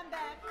 Come on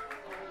back.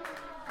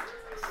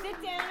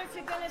 Sit down if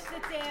you're going to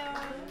sit down.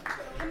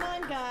 Come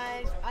on,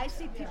 guys. I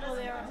see people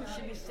there who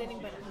should be sitting,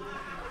 but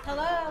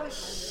hello.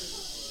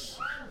 Shh.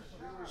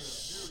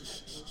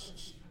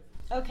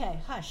 Okay,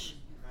 hush.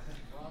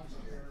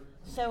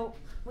 So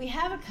we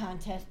have a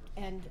contest,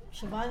 and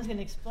Siobhan's going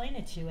to explain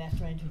it to you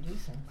after I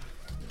introduce her.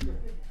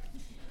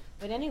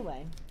 But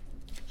anyway,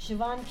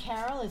 Siobhan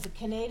Carroll is a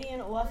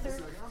Canadian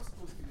author.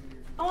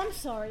 Oh, I'm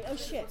sorry. Oh,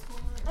 shit.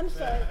 I'm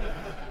sorry.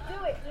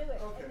 Do it.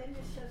 And then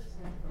just show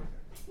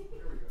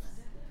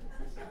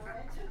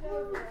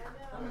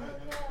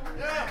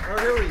Oh,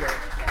 here we go.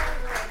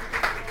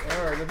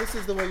 All right, now this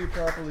is the way you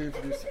properly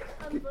introduce it.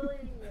 I'm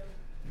bullying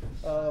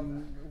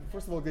you.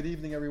 First of all, good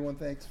evening, everyone.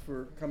 Thanks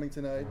for coming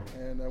tonight.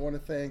 And I want to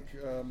thank,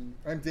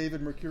 I'm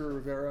David Mercure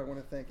Rivera. I want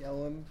to thank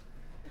Ellen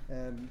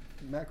and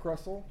Matt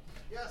Russell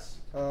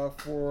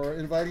for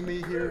inviting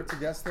me here to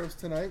guest host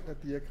tonight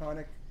at the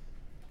iconic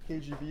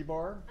KGB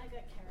bar. I got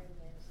carried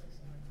away.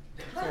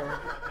 I'm so sorry.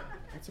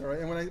 It's all right.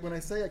 And when I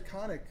say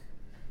iconic,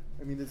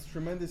 I mean there's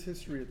tremendous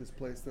history at this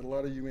place that a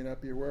lot of you may not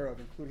be aware of,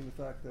 including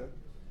the fact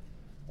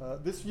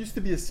that this used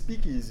to be a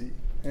speakeasy,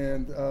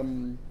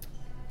 and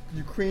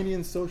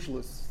Ukrainian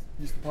socialists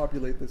used to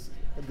populate this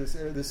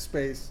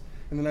space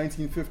in the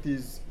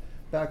 1950s,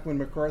 back when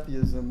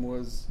McCarthyism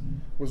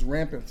was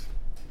rampant,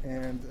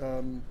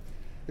 and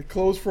it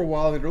closed for a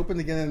while. It opened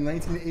again in the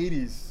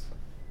 1980s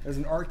as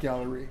an art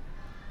gallery,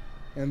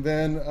 and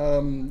then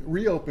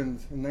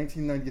reopened in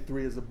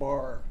 1993 as a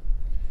bar,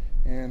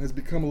 and has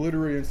become a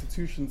literary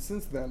institution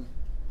since then.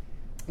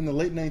 In the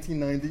late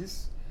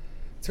 1990s,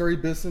 Terry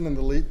Bisson and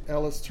the late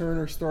Alice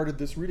Turner started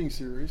this reading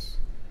series,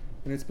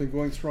 and it's been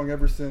going strong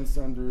ever since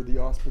under the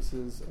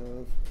auspices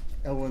of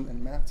Ellen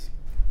and Matt.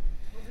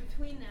 Well,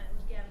 between that, it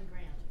was Gavin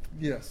Grant.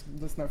 Yes,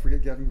 let's not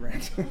forget Gavin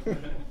Grant.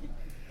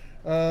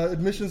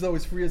 Admission's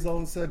always free, as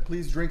Ellen said.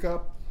 Please drink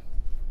up.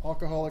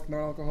 Alcoholic,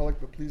 non-alcoholic,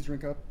 but please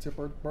drink up. Tip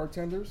our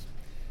bartenders.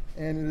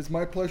 And it is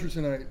my pleasure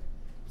tonight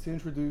to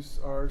introduce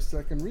our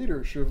second reader,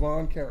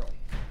 Siobhan Carroll.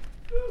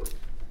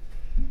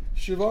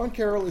 Siobhan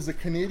Carroll is a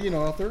Canadian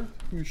author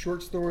whose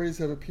short stories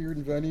have appeared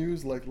in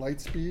venues like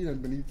Lightspeed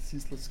and Beneath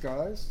Ceaseless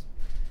Skies.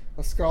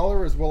 A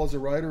scholar as well as a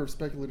writer of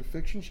speculative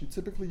fiction, she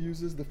typically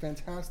uses the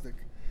fantastic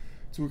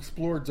to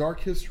explore dark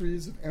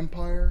histories of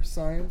empire,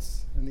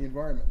 science, and the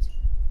environment.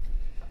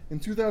 In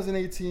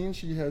 2018,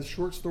 she has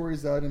short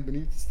stories out in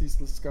Beneath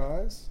Ceaseless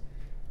Skies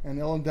and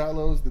Ellen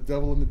Datlow's The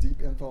Devil in the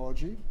Deep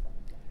anthology,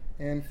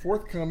 and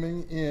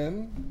forthcoming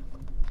in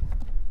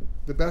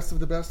The Best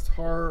of the Best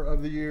Horror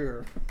of the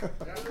Year.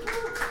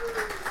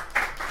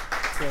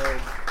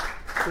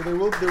 So there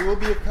will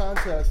be a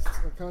contest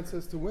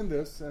to win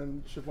this,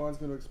 and Siobhan's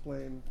going to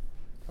explain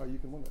how you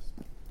can win this.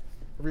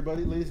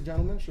 Everybody, ladies and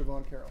gentlemen,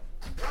 Siobhan Carroll.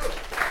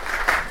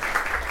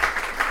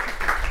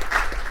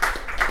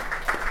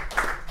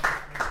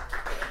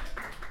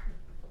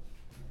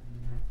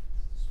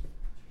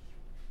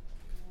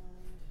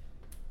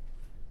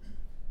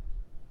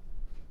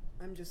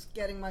 I'm just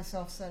getting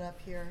myself set up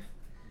here.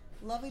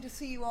 Lovely to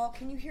see you all.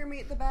 Can you hear me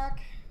at the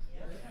back?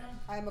 Yes.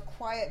 I'm a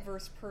quiet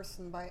voice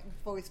person by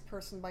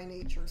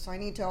nature, so I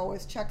need to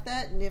always check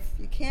that. And if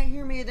you can't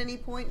hear me at any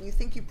point and you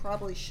think you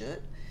probably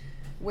should,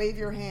 wave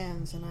your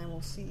hands and I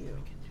will see you.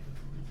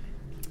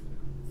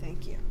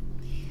 Thank you.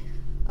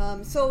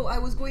 So I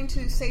was going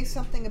to say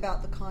something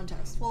about the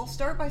contest. Well, I'll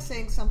start by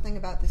saying something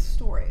about this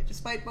story.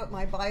 Despite what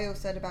my bio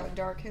said about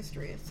dark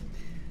histories,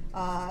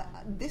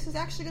 this is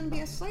actually going to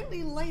be a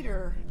slightly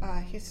lighter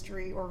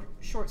history or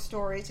short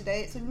story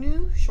today. It's a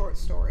new short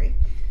story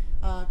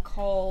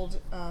called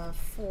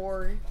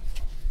For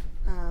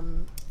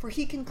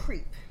He Can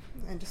Creep.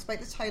 And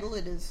despite the title,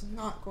 it is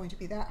not going to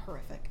be that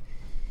horrific.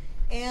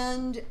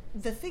 And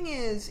the thing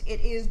is,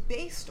 it is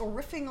based or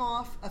riffing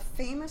off a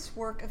famous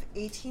work of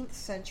 18th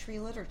century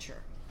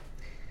literature.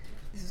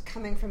 This is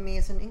coming from me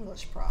as an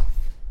English prof.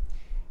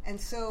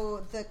 And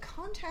so the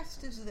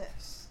contest is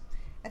this.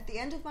 At the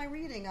end of my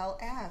reading, I'll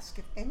ask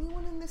if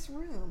anyone in this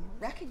room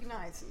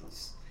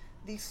recognizes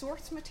the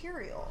source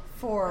material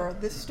for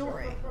this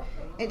story.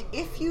 And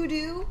if you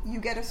do, you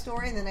get a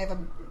story, and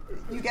then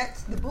you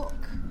get the book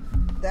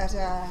that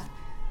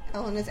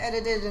Ellen has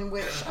edited, and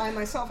which I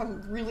myself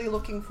am really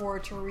looking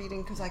forward to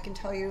reading, because I can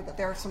tell you that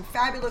there are some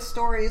fabulous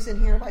stories in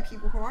here by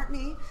people who aren't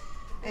me,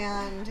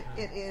 and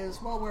it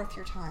is well worth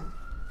your time.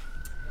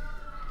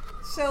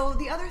 So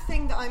the other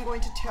thing that I'm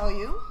going to tell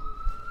you,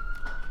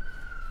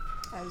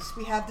 as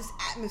we have this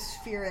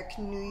atmospheric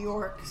New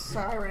York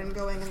siren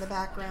going in the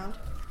background,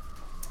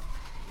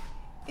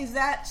 is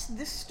that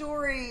this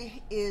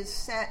story is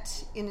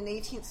set in an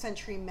 18th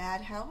century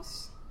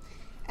madhouse.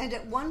 And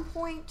at one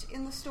point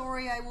in the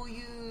story, I will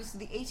use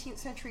the 18th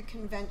century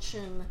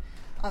convention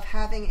of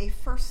having a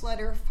first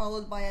letter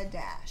followed by a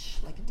dash,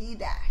 like D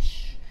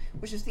dash,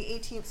 which is the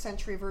 18th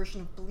century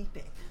version of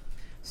bleeping.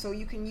 So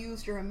you can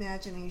use your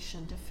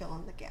imagination to fill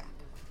in the gap.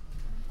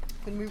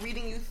 I'm going to be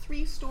reading you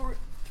three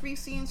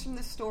scenes from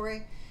this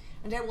story,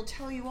 and I will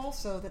tell you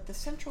also that the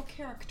central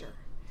character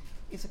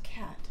is a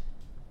cat.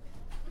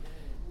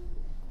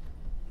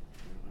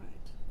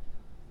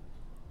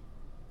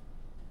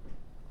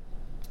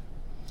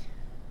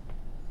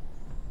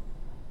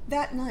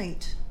 That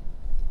night,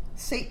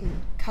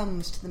 Satan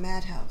comes to the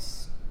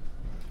madhouse.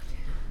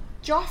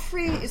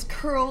 Joffrey is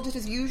curled at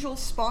his usual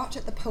spot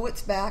at the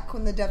poet's back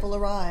when the devil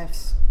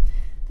arrives.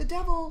 The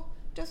devil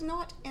does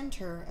not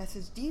enter as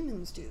his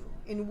demons do,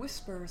 in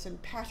whispers and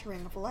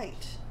pattering of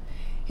light.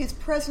 His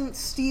presence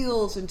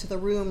steals into the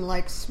room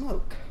like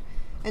smoke,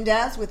 and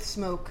as with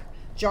smoke,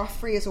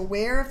 Joffrey is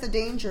aware of the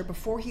danger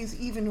before he is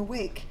even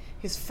awake,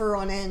 his fur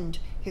on end,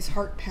 his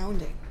heart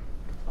pounding.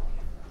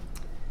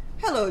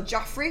 "Hello,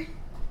 Joffrey,"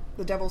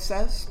 the devil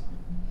says.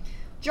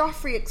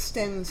 Joffrey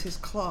extends his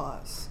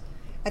claws.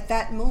 At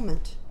that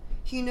moment,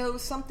 he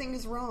knows something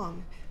is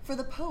wrong, for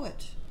the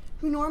poet,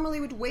 who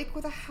normally would wake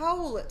with a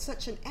howl at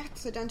such an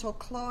accidental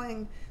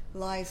clawing,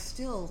 lies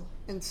still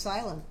and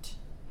silent.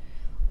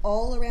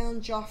 All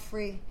around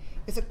Joffrey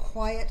is a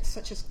quiet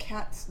such as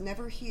cats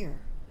never hear.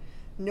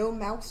 No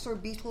mouse or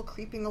beetle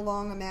creeping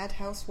along a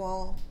madhouse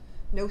wall,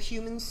 no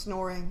human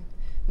snoring,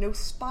 no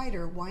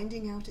spider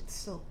winding out its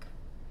silk.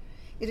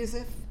 It is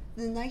as if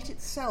the night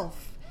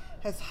itself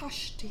has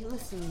hushed to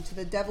listen to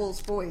the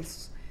devil's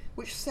voice,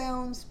 which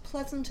sounds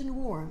pleasant and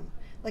warm,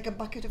 like a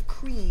bucket of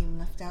cream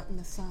left out in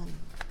the sun.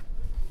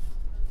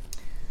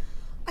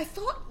 "I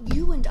thought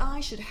you and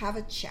I should have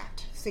a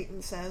chat,"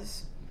 Satan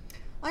says.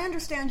 "I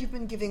understand you've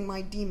been giving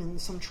my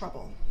demons some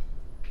trouble."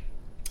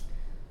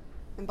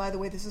 And by the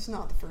way, this is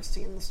not the first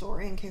scene in the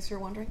story, in case you're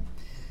wondering.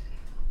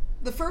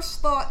 The first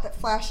thought that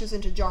flashes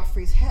into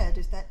Joffrey's head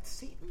is that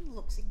Satan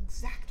looks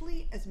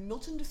exactly as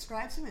Milton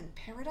describes him in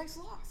Paradise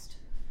Lost,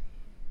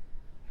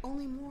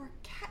 only more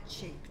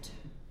cat-shaped.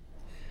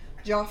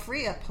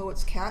 Joffrey, a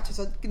poet's cat, has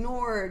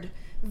ignored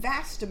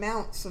vast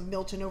amounts of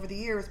Milton over the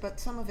years, but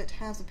some of it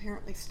has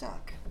apparently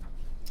stuck.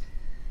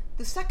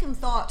 The second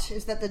thought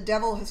is that the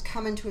devil has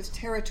come into his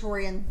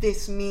territory and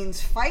this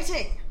means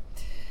fighting.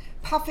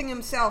 Puffing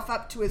himself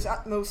up to his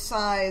utmost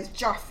size,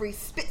 Joffrey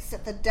spits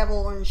at the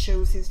devil and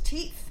shows his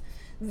teeth.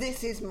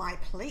 "This is my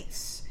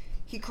place,"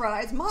 he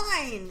cries,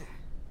 "mine!"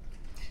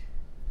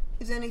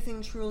 Is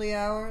anything truly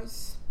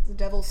ours? The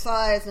devil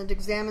sighs and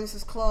examines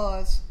his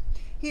claws.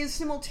 He is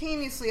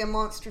simultaneously a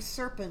monstrous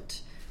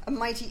serpent, a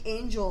mighty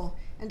angel,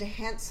 and a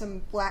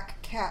handsome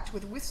black cat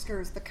with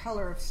whiskers the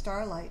color of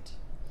starlight.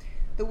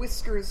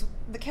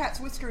 The cat's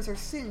whiskers are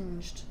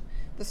singed,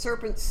 the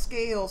serpent's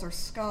scales are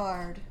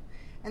scarred,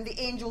 and the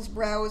angel's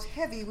brow is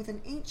heavy with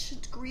an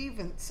ancient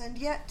grievance, and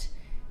yet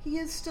he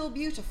is still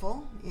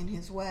beautiful in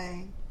his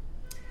way.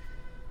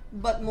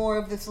 But more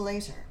of this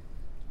later.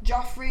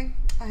 Joffrey,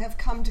 I have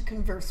come to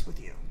converse with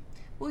you.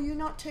 Will you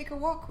not take a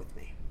walk with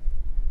me?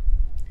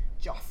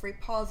 Joffrey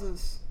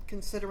pauses,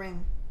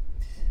 considering.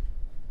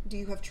 Do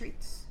you have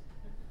treats?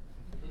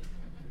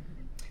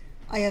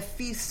 I have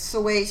feasts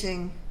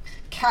awaiting.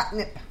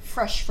 Catnip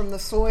fresh from the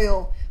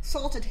soil,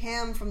 salted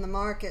ham from the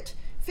market,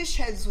 fish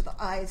heads with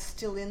eyes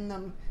still in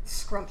them,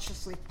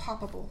 scrumptiously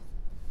poppable.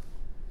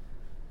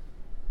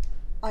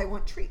 I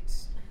want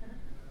treats.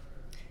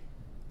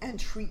 And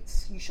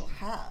treats you shall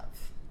have.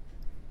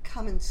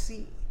 Come and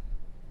see.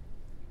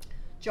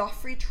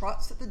 Joffrey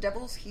trots at the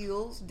devil's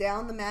heels,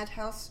 down the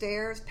madhouse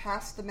stairs,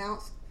 past the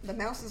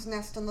mouse's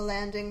nest on the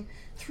landing,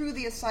 through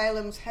the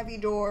asylum's heavy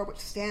door, which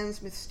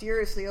stands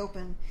mysteriously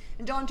open,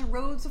 and onto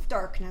roads of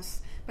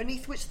darkness,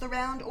 beneath which the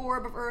round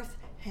orb of earth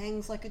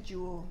hangs like a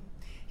jewel.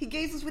 He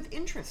gazes with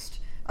interest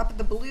up at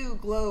the blue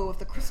glow of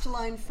the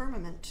crystalline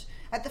firmament,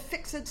 at the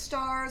fixed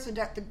stars, and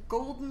at the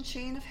golden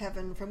chain of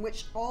heaven from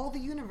which all the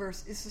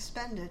universe is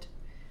suspended.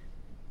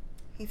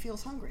 He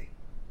feels hungry.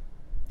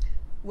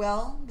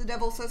 Well, the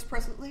devil says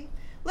presently,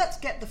 let's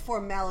get the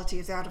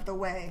formalities out of the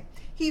way.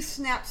 He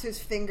snaps his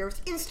fingers.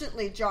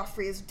 Instantly,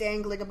 Joffrey is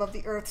dangling above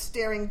the earth,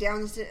 staring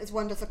down at it as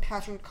one does a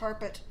patterned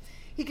carpet.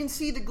 He can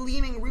see the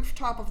gleaming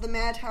rooftop of the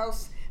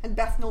madhouse and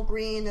Bethnal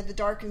Green and the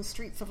darkened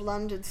streets of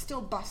London,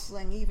 still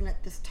bustling even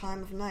at this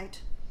time of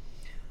night.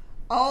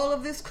 All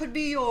of this could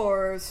be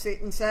yours,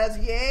 Satan says.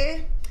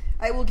 Yea,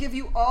 I will give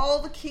you all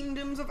the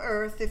kingdoms of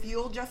earth if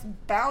you'll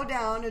just bow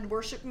down and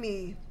worship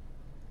me.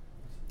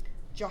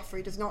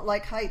 Joffrey does not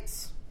like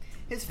heights.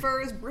 His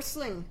fur is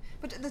bristling,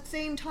 but at the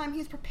same time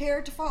he's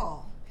prepared to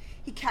fall.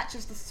 He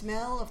catches the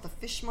smell of the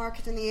fish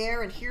market in the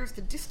air and hears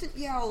the distant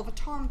yowl of a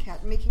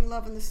tomcat making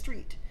love in the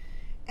street.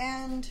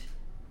 And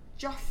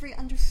Joffrey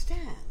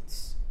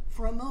understands,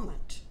 for a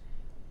moment,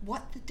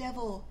 what the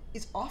devil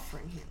is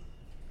offering him.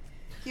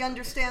 He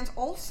understands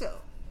also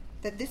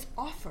that this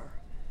offer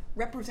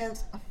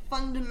represents a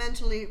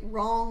fundamentally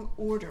wrong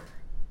order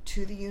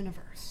to the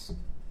universe.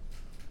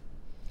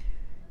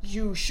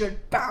 You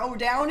should bow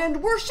down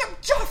and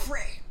worship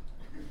Joffrey!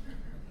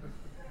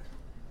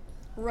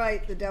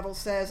 Right, the devil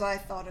says, I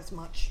thought as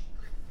much.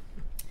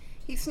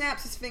 He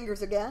snaps his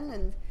fingers again,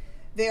 and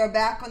they are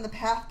back on the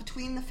path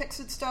between the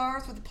fixed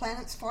stars with the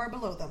planets far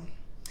below them.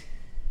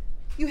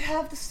 You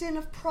have the sin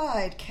of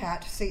pride,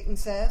 cat, Satan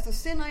says, a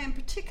sin I am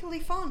particularly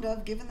fond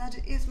of, given that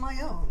it is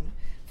my own.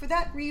 For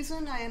that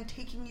reason, I am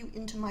taking you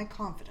into my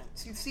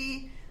confidence. You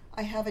see,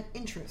 I have an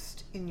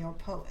interest in your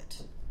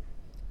poet.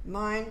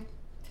 Mine?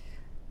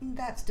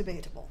 That's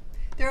debatable.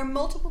 There are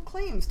multiple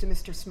claims to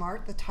Mr.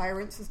 Smart, the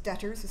tyrants, his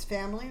debtors, his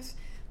families.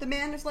 The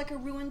man is like a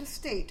ruined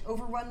estate,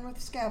 overrun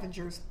with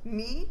scavengers.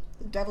 Me?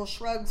 The devil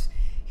shrugs.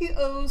 He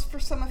owes for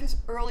some of his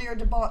earlier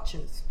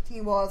debauches.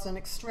 He was an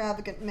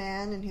extravagant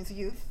man in his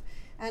youth,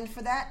 and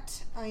for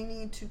that I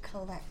need to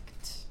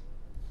collect.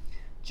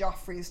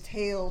 Joffrey's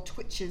tail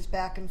twitches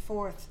back and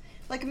forth.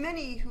 Like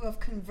many who have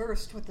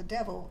conversed with the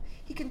devil,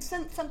 he can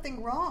sense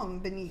something wrong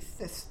beneath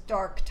this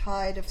dark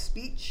tide of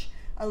speech,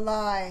 a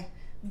lie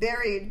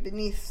buried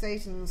beneath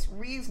Satan's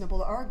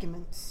reasonable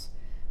arguments,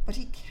 but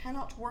he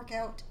cannot work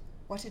out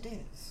what it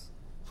is.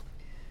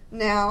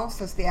 Now,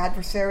 says the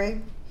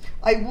adversary,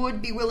 I would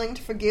be willing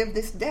to forgive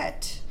this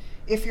debt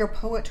if your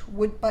poet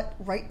would but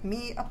write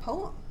me a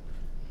poem.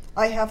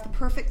 I have the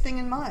perfect thing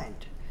in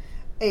mind,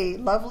 a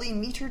lovely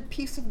metered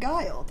piece of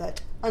guile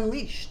that,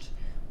 unleashed,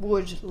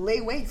 would lay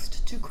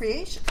waste to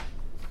creation.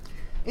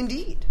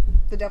 Indeed,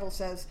 the devil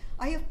says,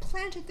 I have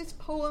planted this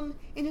poem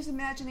in his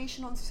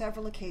imagination on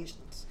several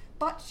occasions.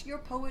 But your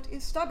poet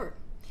is stubborn.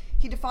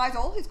 He defies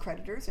all his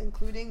creditors,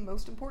 including,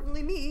 most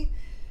importantly, me,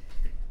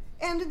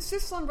 and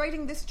insists on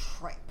writing this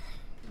tripe,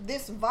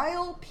 this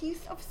vile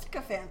piece of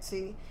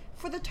sycophancy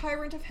for the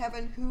tyrant of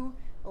heaven who,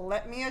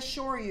 let me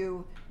assure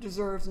you,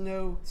 deserves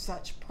no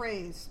such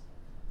praise.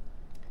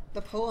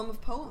 The poem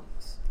of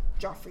poems,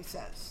 Joffrey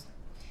says.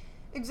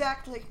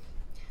 Exactly.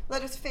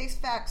 Let us face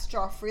facts,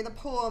 Joffrey. The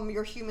poem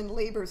your human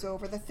labors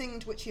over, the thing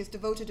to which he has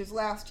devoted his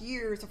last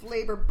years of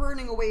labor,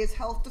 burning away his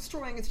health,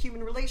 destroying his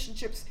human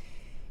relationships,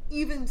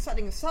 even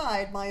setting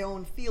aside my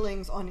own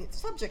feelings on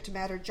its subject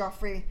matter,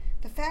 Joffrey,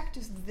 the fact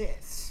is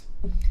this.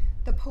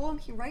 The poem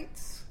he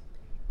writes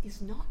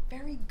is not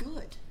very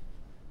good.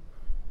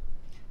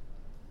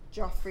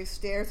 Joffrey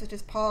stares at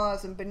his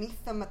paws, and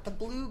beneath them at the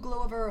blue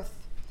glow of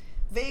earth.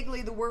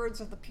 Vaguely the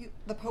words of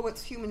the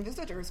poet's human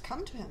visitors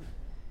come to him.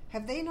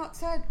 Have they not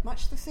said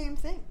much the same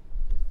thing?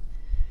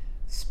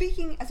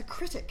 Speaking as a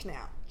critic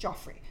now,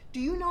 Joffrey, do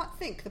you not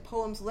think the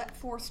poem's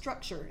let-for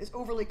structure is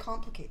overly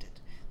complicated?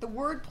 The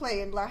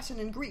wordplay in Latin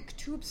and Greek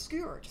too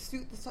obscure to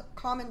suit the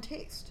common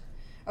taste?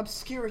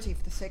 Obscurity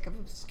for the sake of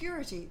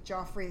obscurity,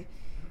 Joffrey,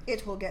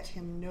 it will get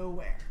him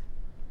nowhere.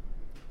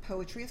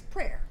 Poetry is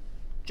prayer,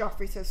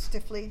 Joffrey says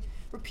stiffly,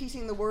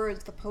 repeating the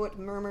words the poet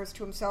murmurs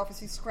to himself as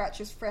he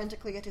scratches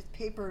frantically at his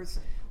papers,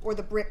 or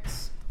the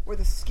bricks, or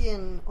the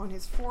skin on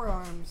his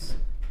forearms.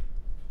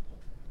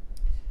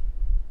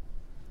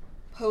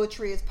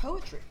 Poetry is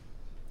poetry.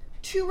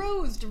 Two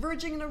roads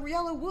diverging in a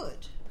yellow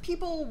wood,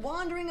 people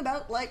wandering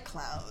about like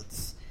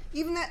clouds.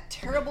 Even that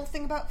terrible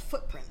thing about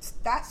footprints,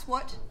 that's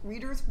what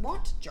readers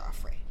want,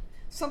 Joffrey.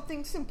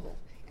 Something simple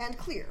and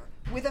clear,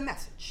 with a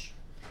message.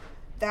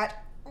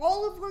 That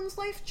all of one's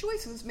life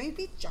choices may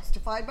be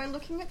justified by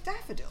looking at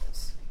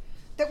daffodils.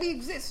 That we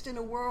exist in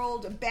a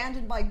world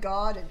abandoned by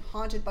God and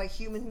haunted by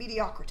human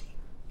mediocrity.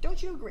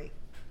 Don't you agree?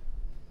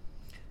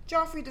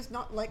 Joffrey does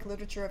not like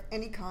literature of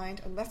any kind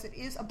unless it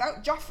is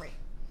about Joffrey.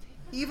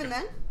 Even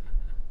then,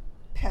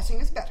 petting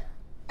is better.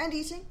 And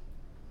eating?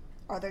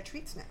 Are there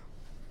treats now?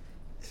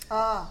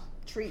 Ah,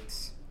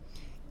 treats.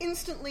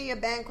 Instantly a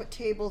banquet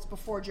tables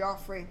before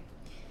Joffrey.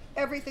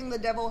 Everything the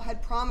devil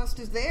had promised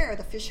is there,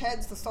 the fish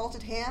heads, the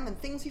salted ham, and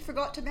things he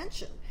forgot to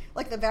mention,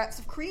 like the vats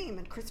of cream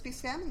and crispy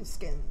salmon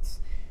skins.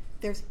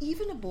 There's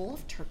even a bowl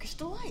of Turkish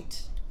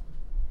delight.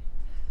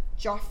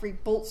 Joffrey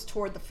bolts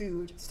toward the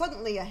food.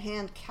 Suddenly a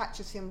hand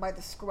catches him by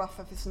the scruff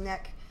of his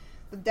neck.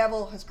 The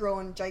devil has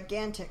grown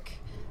gigantic,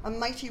 a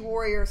mighty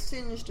warrior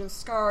singed and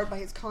scarred by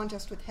his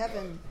contest with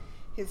heaven.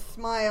 His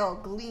smile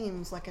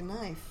gleams like a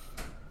knife.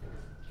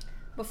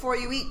 Before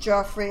you eat,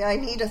 Joffrey, I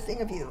need a thing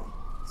of you.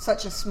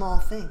 Such a small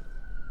thing.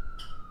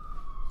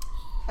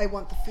 I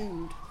want the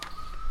food.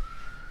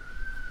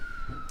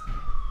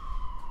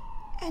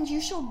 And you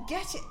shall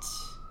get it,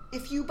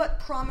 if you but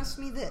promise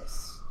me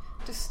this,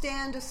 to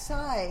stand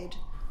aside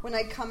when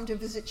I come to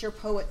visit your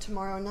poet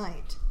tomorrow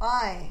night.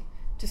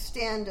 To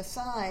stand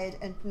aside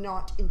and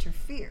not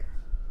interfere.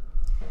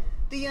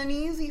 The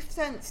uneasy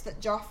sense that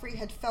Joffrey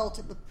had felt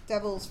at the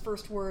devil's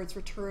first words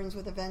returns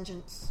with a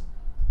vengeance.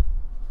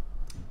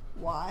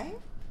 Why?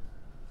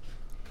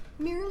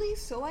 Merely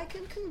so I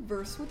can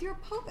converse with your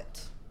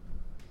poet.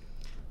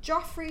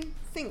 Joffrey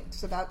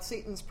thinks about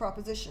Satan's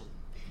proposition.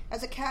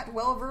 As a cat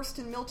well versed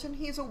in Milton,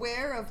 he is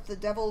aware of the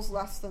devil's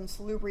less than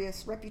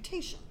salubrious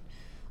reputation.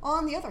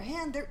 On the other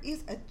hand, there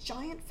is a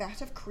giant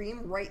vat of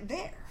cream right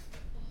there.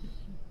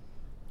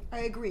 I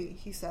agree,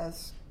 he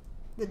says.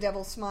 The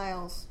devil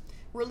smiles.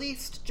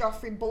 Released,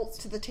 Joffrey bolts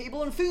to the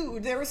table, and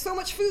food! There is so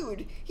much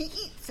food! He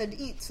eats and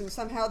eats, and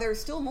somehow there is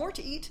still more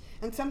to eat,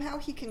 and somehow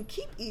he can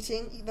keep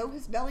eating, though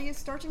his belly is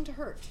starting to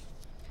hurt.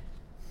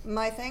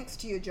 My thanks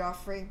to you,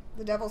 Joffrey,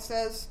 the devil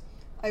says.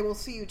 I will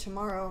see you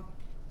tomorrow.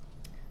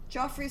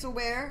 Joffrey's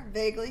aware,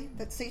 vaguely,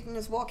 that Satan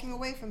is walking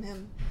away from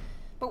him.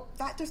 But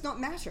that does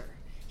not matter.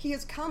 He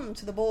has come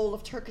to the bowl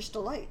of Turkish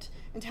delight,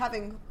 and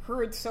having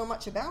heard so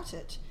much about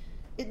it,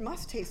 it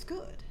must taste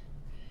good.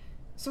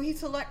 So he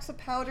selects a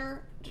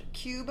powdered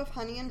cube of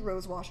honey and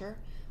rosewater,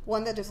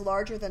 one that is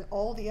larger than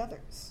all the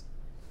others,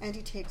 and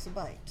he takes a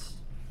bite.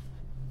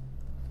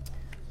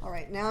 All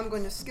right, now I'm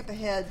going to skip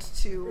ahead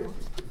to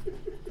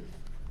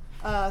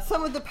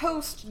some of the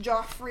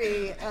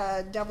post-Joffrey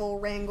devil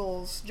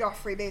wrangles.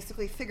 Joffrey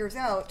basically figures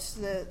out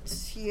that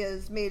he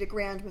has made a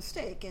grand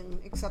mistake in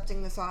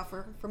accepting this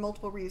offer for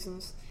multiple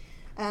reasons,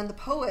 and the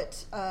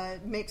poet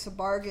makes a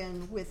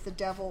bargain with the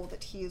devil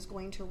that he is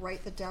going to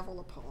write the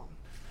devil a poem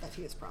that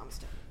he has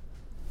promised him.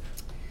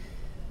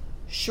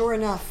 Sure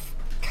enough,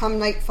 come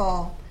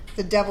nightfall,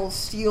 the devil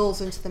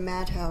steals into the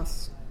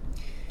madhouse.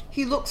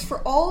 He looks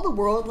for all the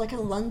world like a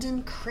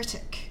London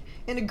critic,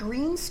 in a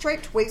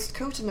green-striped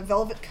waistcoat and a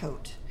velvet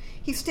coat.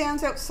 He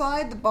stands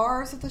outside the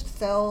bars of the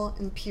cell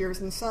and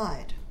peers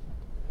inside.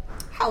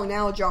 How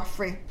now,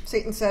 Joffrey?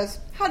 Satan says.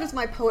 How does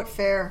my poet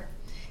fare?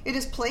 It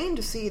is plain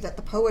to see that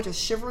the poet is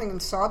shivering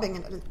and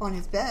sobbing on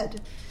his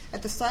bed.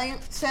 At the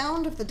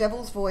sound of the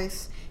devil's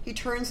voice, he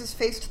turns his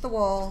face to the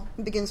wall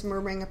and begins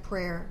murmuring a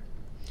prayer.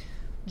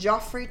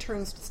 Joffrey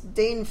turns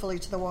disdainfully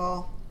to the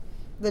wall.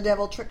 The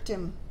devil tricked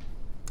him.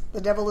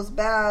 The devil is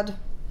bad.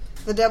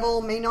 The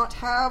devil may not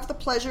have the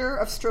pleasure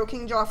of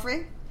stroking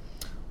Joffrey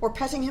or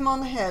petting him on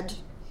the head.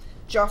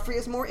 Joffrey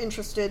is more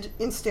interested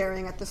in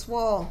staring at this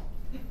wall.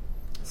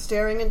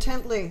 Staring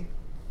intently.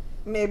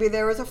 Maybe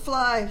there is a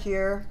fly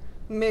here.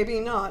 Maybe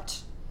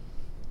not.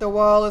 The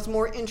wall is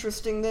more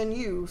interesting than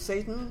you,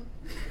 Satan.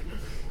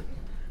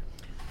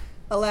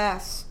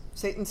 Alas,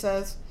 Satan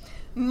says,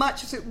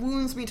 much as it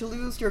wounds me to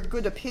lose your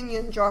good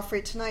opinion,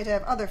 Joffrey, tonight I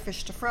have other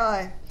fish to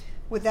fry.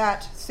 With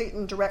that,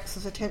 Satan directs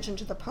his attention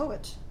to the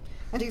poet,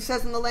 and he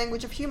says in the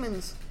language of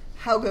humans,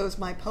 how goes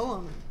my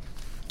poem?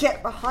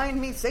 Get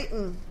behind me,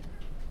 Satan!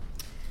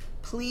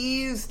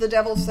 Please, the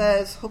devil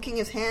says, hooking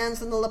his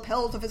hands in the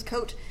lapels of his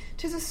coat,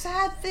 'tis a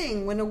sad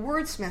thing when a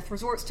wordsmith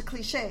resorts to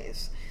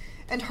cliches,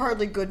 and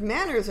hardly good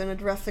manners in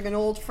addressing an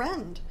old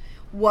friend.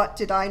 What,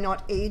 did I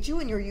not aid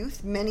you in your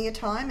youth many a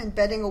time in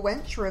bedding a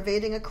wench or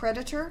evading a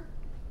creditor?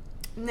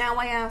 Now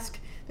I ask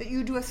that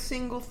you do a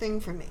single thing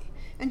for me,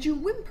 and you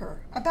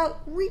whimper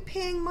about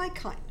repaying my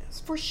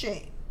kindness. For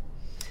shame.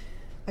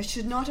 I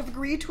should not have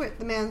agreed to it,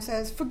 the man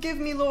says. Forgive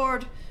me,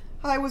 Lord,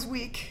 I was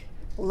weak.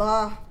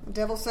 La, the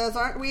devil says,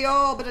 aren't we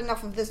all? But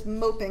enough of this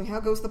moping. How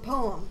goes the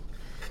poem?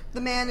 The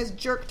man is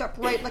jerked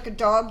upright like a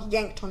dog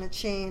yanked on a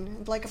chain,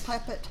 and like a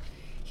puppet.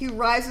 He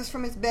rises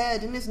from his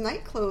bed, in his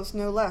nightclothes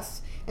no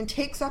less, and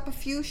takes up a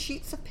few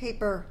sheets of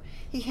paper.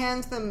 He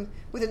hands them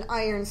with an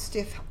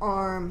iron-stiff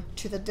arm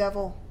to the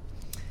devil.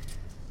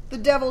 The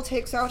devil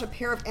takes out a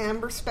pair of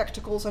amber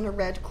spectacles and a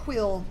red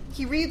quill.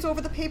 He reads over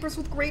the papers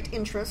with great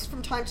interest,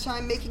 from time to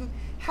time making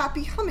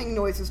happy humming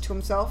noises to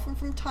himself, and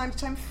from time to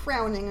time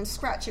frowning and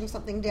scratching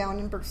something down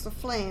in bursts of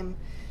flame.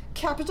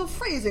 Capital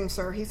phrasing,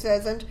 sir, he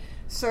says, and,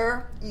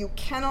 sir, you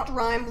cannot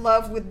rhyme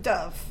love with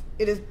dove.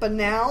 It is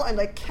banal, and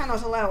I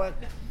cannot allow it.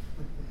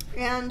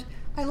 And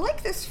I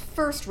like this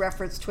first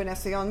reference to an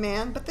essay on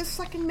man, but this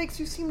second makes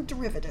you seem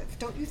derivative,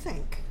 don't you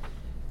think?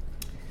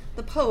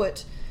 The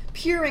poet,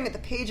 peering at the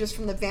pages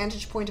from the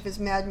vantage point of his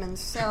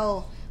madman's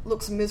cell,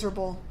 looks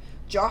miserable.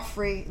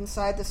 Joffrey,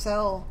 inside the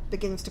cell,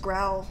 begins to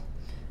growl.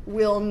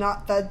 Will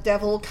not the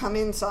devil come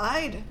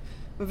inside?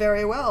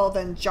 Very well,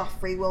 then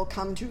Joffrey will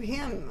come to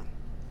him.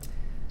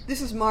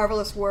 This is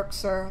marvelous work,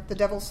 sir, the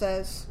devil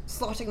says,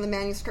 slotting the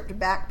manuscript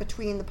back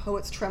between the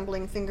poet's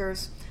trembling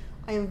fingers.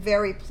 I am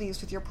very pleased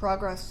with your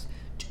progress.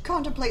 To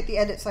contemplate the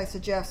edits I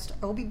suggest,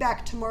 I will be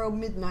back tomorrow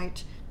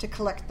midnight to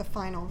collect the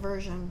final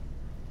version.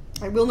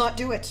 I will not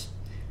do it.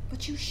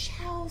 But you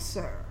shall,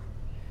 sir.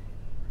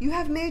 You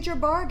have made your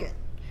bargain.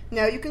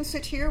 Now you can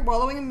sit here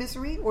wallowing in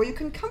misery, or you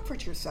can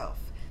comfort yourself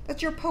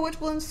that your poet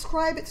will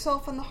inscribe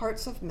itself on the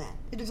hearts of men.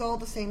 It is all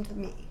the same to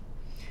me.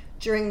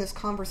 During this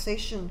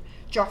conversation,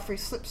 Joffrey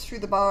slips through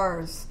the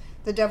bars.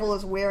 The devil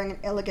is wearing an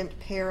elegant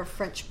pair of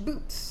French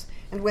boots,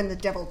 and when the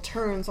devil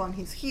turns on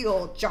his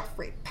heel,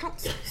 Joffrey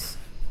pounces.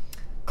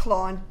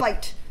 Claw and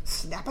bite,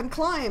 snap and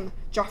climb.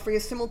 Joffrey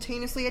is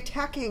simultaneously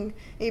attacking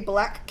a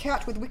black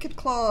cat with wicked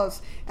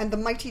claws, and the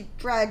mighty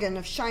dragon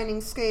of shining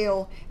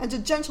scale, and a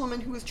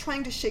gentleman who is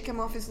trying to shake him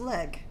off his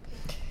leg.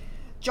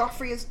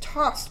 Joffrey is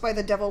tossed by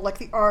the devil like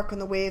the ark on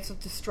the waves of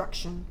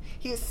destruction.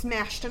 He is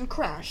smashed and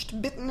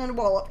crashed, bitten and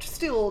walloped.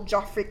 Still,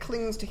 Joffrey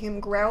clings to him,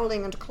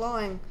 growling and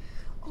clawing.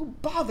 Oh,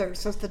 bother,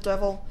 says the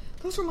devil.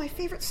 Those were my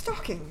favorite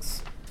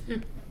stockings.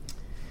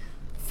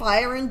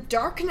 Fire and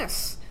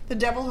darkness. The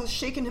devil has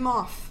shaken him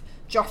off.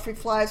 Joffrey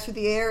flies through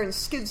the air and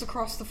skids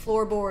across the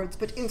floorboards,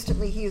 but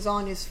instantly he is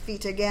on his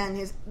feet again,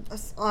 his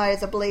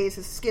eyes ablaze,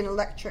 his skin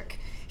electric.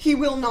 He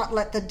will not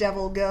let the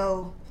devil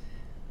go.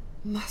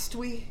 Must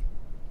we?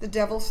 The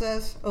devil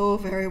says. Oh,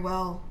 very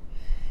well.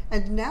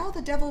 And now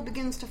the devil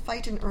begins to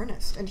fight in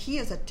earnest, and he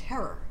is a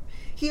terror.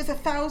 He is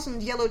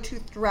 1,000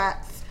 yellow-toothed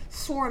rats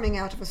swarming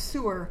out of a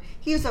sewer.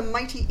 He is a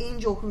mighty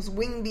angel whose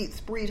wing beats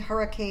breed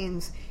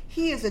hurricanes.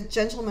 He is a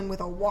gentleman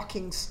with a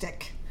walking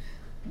stick.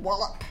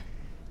 Wallop.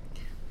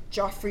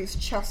 Joffrey's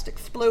chest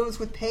explodes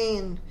with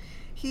pain.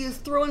 He is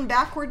thrown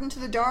backward into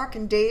the dark,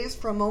 and dazed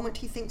for a moment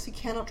he thinks he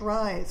cannot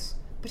rise.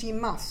 But he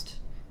must,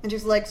 and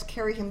his legs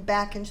carry him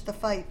back into the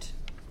fight.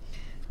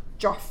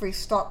 Joffrey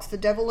stalks the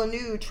devil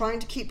anew, trying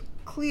to keep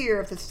clear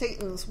of the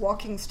Satan's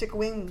walking stick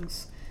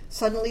wings.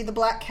 Suddenly the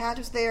black cat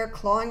is there,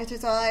 clawing at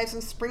his eyes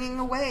and springing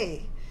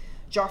away.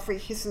 Joffrey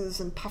hisses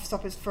and puffs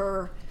up his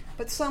fur,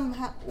 but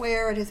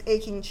somewhere at his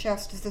aching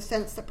chest is the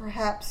sense that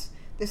perhaps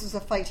this is a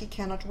fight he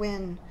cannot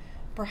win.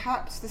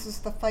 Perhaps this is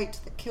the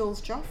fight that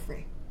kills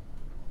Joffrey.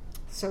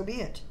 So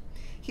be it.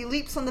 He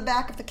leaps on the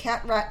back of the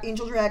cat-rat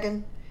angel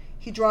dragon.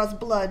 He draws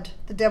blood,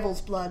 the devil's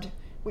blood,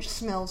 which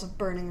smells of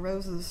burning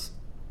roses.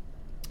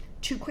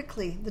 Too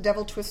quickly, the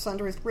devil twists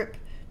under his grip.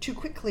 Too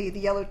quickly, the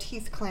yellow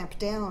teeth clamp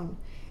down.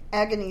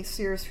 Agony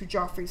sears through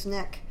Joffrey's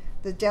neck.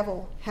 The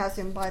devil has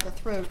him by the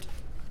throat.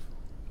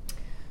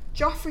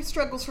 Joffrey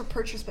struggles for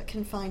purchase but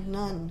can find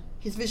none.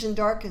 His vision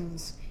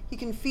darkens. He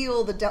can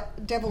feel the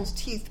devil's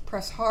teeth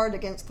press hard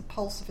against the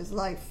pulse of his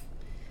life.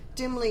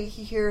 Dimly,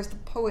 he hears the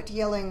poet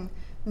yelling,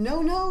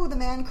 "No, no," the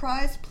man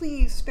cries,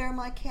 "please spare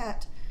my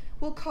cat.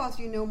 We'll cause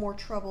you no more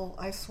trouble,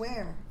 I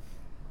swear."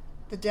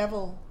 The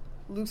devil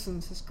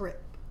loosens his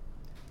grip.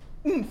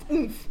 "Oomph,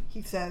 oomph,"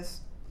 he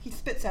says. He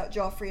spits out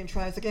Joffrey and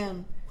tries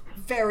again.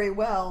 "Very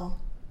well."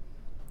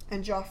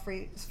 And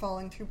Joffrey is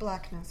falling through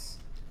blackness,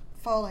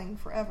 falling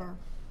forever.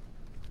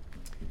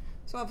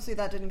 So obviously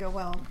that didn't go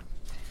well.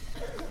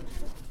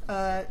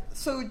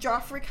 So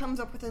Joffrey comes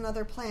up with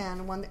another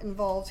plan, one that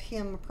involves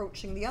him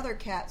approaching the other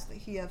cats that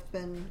he has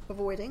been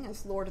avoiding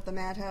as Lord of the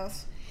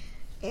Madhouse,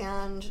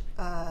 and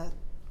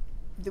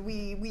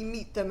we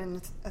meet them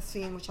in a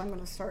scene which I'm going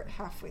to start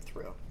halfway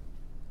through.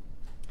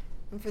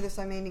 And for this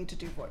I may need to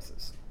do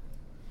voices.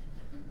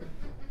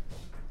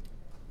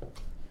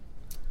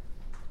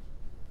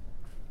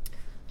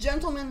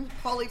 "Gentlemen,"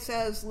 Polly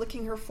says,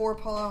 licking her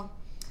forepaw,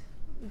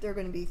 There are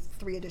going to be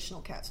 3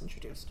 additional cats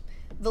introduced.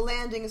 The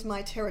landing is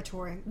my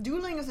territory.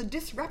 Dueling is a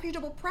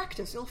disreputable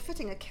practice,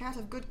 ill-fitting a cat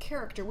of good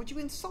character. Would you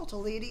insult a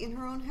lady in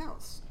her own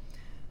house?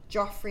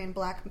 Joffrey and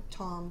Black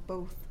Tom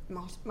both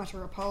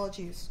mutter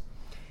apologies.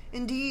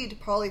 Indeed,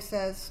 Polly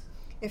says,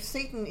 if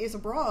Satan is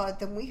abroad,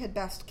 then we had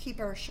best keep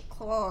our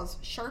claws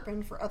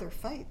sharpened for other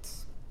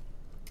fights.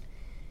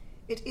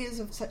 It is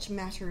of such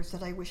matters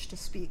that I wish to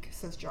speak,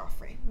 says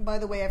Joffrey. By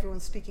the way,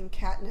 everyone's speaking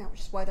cat now,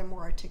 which is why they're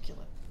more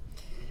articulate.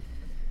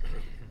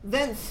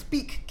 Then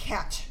speak,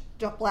 cat,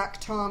 Black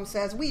Tom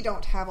says. We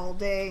don't have all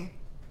day.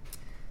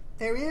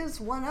 There is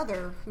one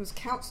other whose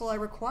counsel I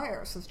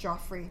require, says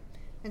Joffrey,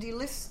 and he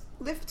lifts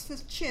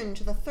his chin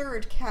to the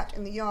 3rd cat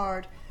in the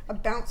yard, a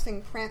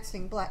bouncing,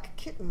 prancing black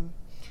kitten.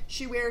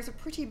 She wears a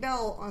pretty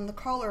bell on the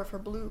collar of her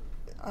blue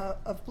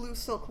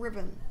silk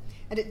ribbon,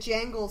 and it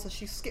jangles as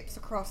she skips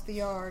across the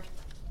yard.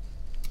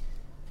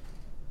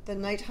 The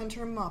Night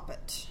Hunter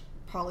Moppet,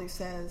 Polly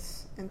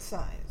says, and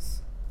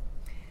sighs.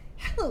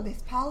 Hello,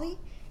 Miss Polly.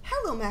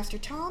 Hello, Master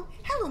Tom.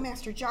 Hello,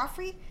 Master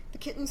Joffrey, the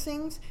kitten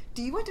sings.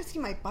 Do you want to see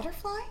my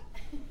butterfly?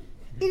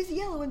 It is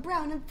yellow and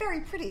brown and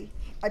very pretty.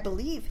 I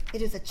believe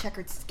it is a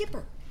checkered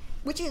skipper,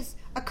 which is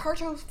a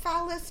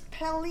Cartophallus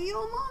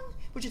paleomon,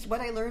 which is what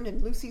I learned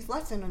in Lucy's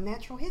lesson on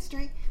natural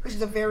history, which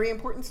is a very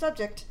important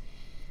subject.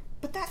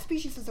 But that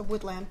species is a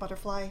woodland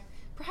butterfly.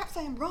 Perhaps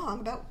I am wrong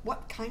about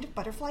what kind of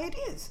butterfly it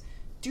is.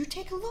 Do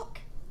take a look.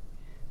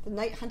 The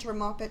Night Hunter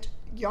Moppet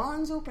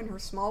yawns open her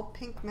small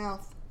pink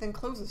mouth, then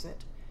closes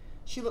it.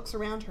 She looks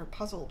around her,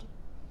 puzzled.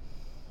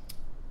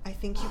 I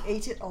think you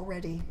ate it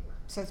already,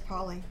 says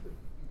Polly.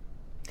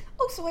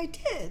 Oh, so I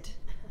did.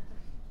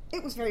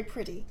 It was very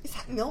pretty. Is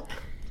that milk?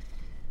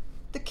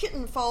 The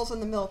kitten falls on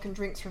the milk and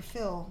drinks her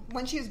fill.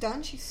 When she is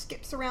done, she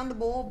skips around the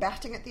bowl,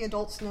 batting at the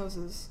adults'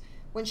 noses.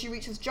 When she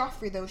reaches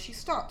Joffrey, though, she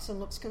stops and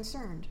looks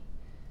concerned.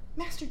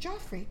 Master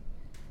Joffrey,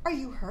 are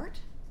you hurt?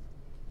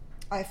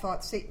 I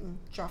fought Satan,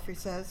 Joffrey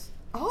says.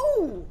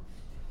 Oh!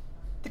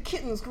 The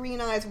kitten's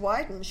green eyes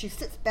widen. She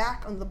sits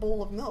back on the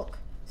bowl of milk,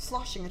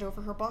 sloshing it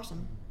over her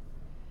bottom.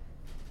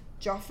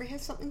 Joffrey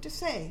has something to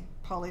say,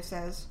 Polly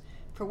says,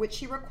 for which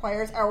he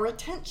requires our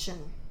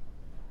attention.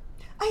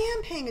 I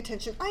am paying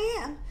attention, I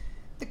am.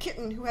 The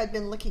kitten, who had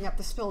been licking up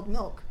the spilled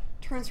milk,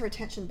 turns her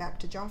attention back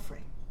to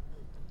Joffrey.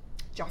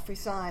 Joffrey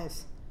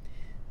sighs.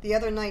 The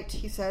other night,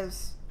 he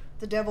says,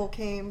 the devil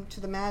came to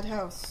the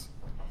madhouse.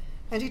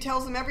 And he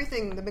tells them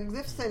everything, the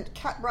magnificent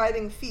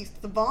cat-bribing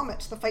feast, the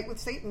vomit, the fight with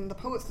Satan, the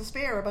poet's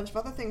despair, a bunch of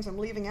other things I'm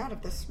leaving out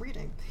of this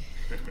reading.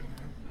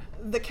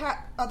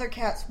 Other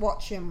cats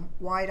watch him,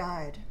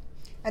 wide-eyed.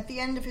 At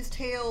the end of his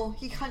tale,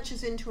 he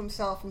hunches into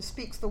himself and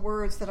speaks the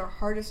words that are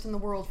hardest in the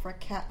world for a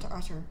cat to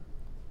utter.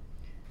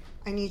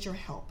 I need your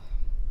help.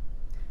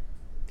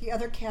 The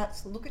other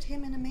cats look at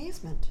him in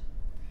amazement.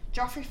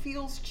 Joffrey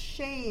feels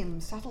shame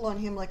settle on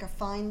him like a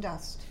fine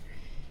dust.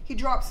 He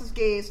drops his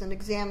gaze and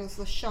examines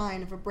the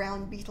shine of a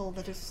brown beetle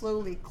that is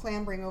slowly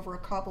clambering over a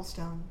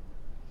cobblestone.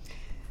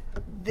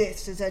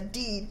 This is a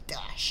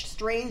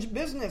strange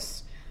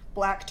business,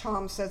 Black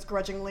Tom says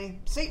grudgingly.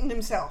 Satan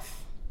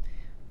himself.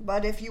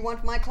 But if you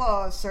want my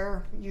claws,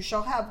 sir, you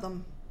shall have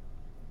them.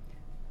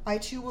 I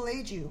too will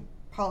aid you,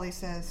 Polly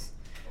says,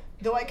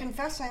 though I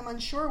confess I am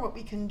unsure what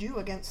we can do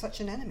against such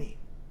an enemy.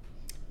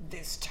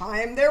 This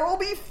time there will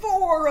be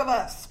 4 of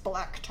us,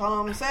 Black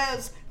Tom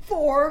says.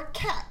 4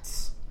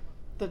 cats.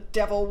 The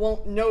devil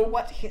won't know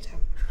what hit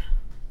him.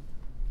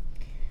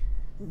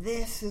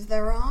 This is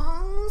the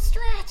wrong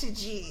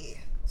strategy,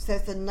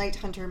 says the Night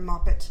Hunter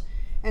Moppet,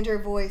 and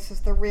her voice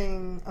is the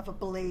ring of a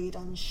blade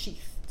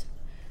unsheathed.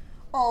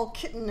 All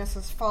kittenness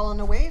has fallen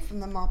away from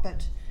the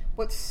Moppet.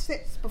 What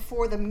sits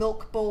before the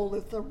milk bowl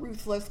is the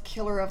ruthless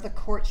killer of the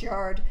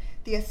courtyard,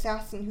 the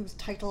assassin whose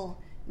title,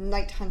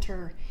 Night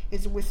Hunter,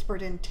 is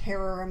whispered in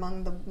terror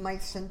among the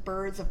mice and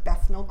birds of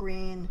Bethnal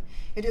Green.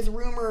 It is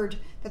rumored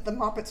that the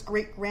Moppet's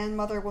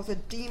great-grandmother was a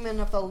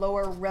demon of the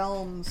lower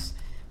realms,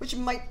 which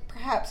might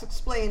perhaps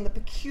explain the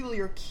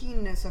peculiar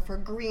keenness of her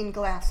green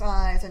glass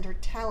eyes and her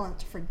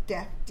talent for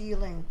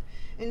death-dealing.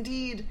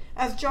 Indeed,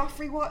 as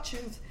Joffrey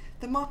watches,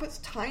 the Moppet's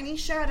tiny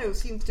shadow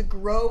seems to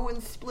grow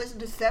and split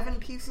into 7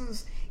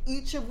 pieces,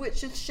 each of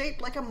which is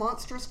shaped like a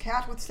monstrous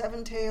cat with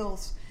 7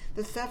 tails.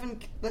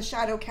 The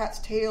shadow cat's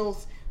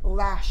tails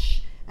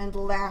lash and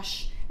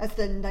lash as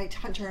the Night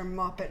Hunter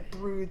Moppet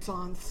broods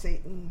on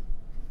Satan.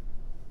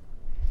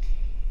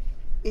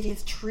 It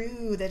is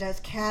true that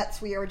as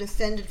cats we are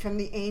descended from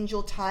the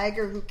angel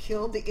tiger who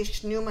killed the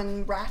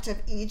Ishnuman rat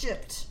of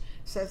Egypt,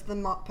 says the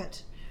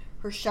Moppet.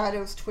 Her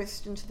shadows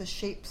twist into the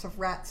shapes of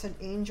rats and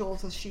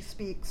angels as she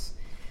speaks.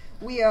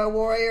 We are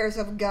warriors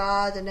of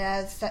God, and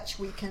as such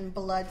we can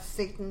blood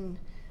Satan,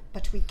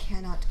 but we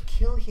cannot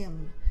kill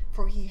him,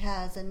 for he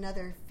has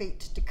another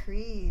fate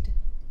decreed.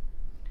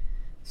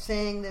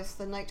 Saying this,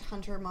 the Night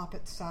Hunter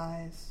Moppet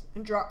sighs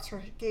and drops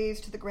her gaze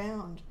to the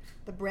ground.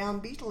 The brown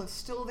beetle is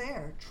still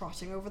there,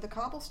 trotting over the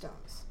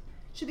cobblestones.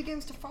 She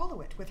begins to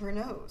follow it with her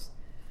nose.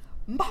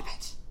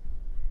 Moppet!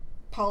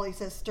 Polly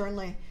says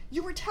sternly,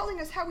 you were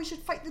telling us how we should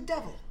fight the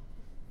devil.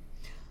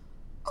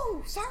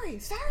 "Oh, sorry,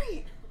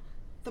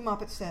 the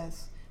Muppet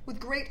says. With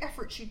great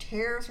effort, she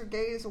tears her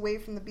gaze away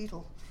from the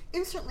beetle.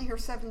 Instantly, her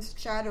 7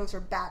 shadows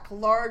are back,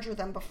 larger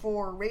than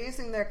before,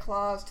 raising their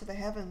claws to the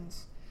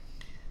heavens.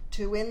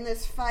 To win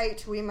this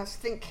fight, we must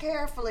think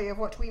carefully of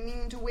what we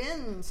mean to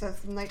win, says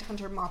the Night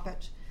Hunter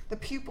Moppet. The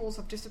pupils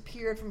have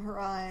disappeared from her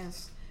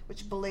eyes,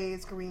 which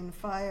blaze green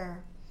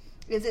fire.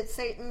 Is it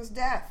Satan's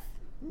death?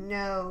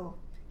 No.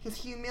 His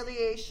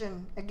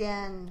humiliation?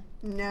 Again,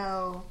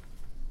 no.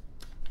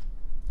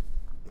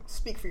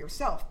 Speak for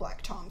yourself,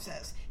 Black Tom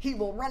says. He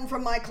will run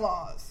from my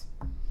claws.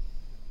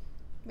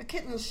 The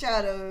kitten's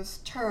shadows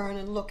turn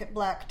and look at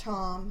Black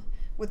Tom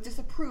with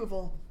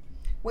disapproval.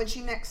 When she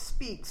next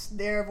speaks,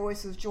 their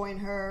voices join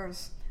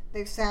hers.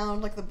 They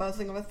sound like the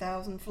buzzing of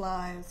 1,000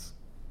 flies.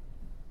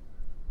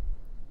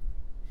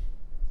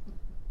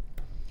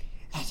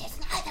 It is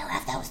neither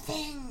of those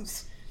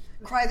things,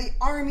 cry the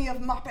army of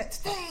Muppets.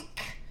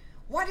 Think!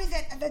 What is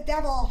it that the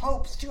devil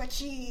hopes to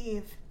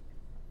achieve?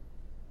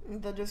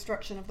 The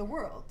destruction of the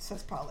world,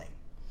 says Polly.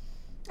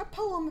 A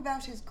poem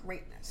about his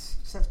greatness,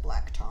 says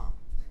Black Tom.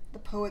 The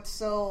poet's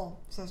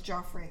soul, says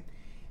Joffrey.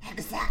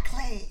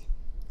 Exactly,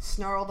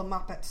 snarl the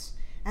Muppets.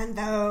 And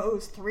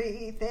those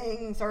 3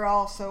 things are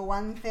also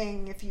one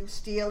thing. If you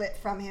steal it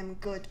from him,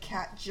 good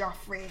cat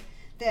Joffrey,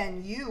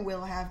 then you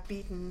will have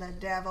beaten the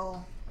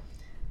devil.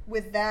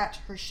 With that,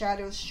 her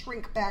shadows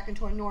shrink back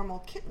into a normal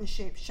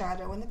kitten-shaped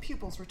shadow, and the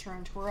pupils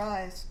return to her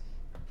eyes.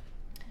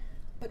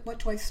 But what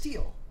do I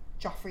steal?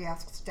 Joffrey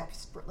asks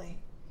desperately.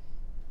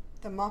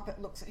 The Moppet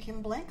looks at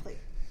him blankly.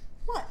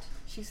 What?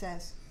 She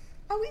says.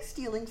 Are we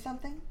stealing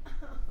something?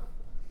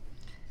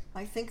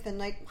 I think the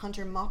Night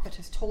Hunter Moppet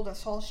has told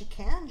us all she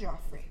can,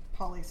 Joffrey,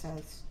 Polly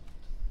says.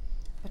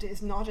 But it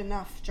is not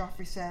enough,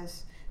 Joffrey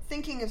says.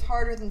 Thinking is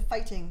harder than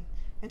fighting,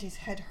 and his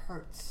head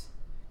hurts.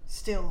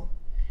 Still,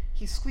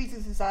 he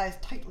squeezes his eyes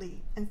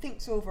tightly and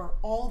thinks over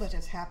all that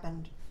has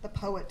happened. The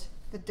poet,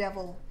 the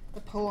devil,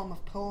 the poem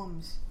of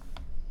poems.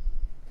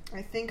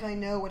 I think I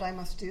know what I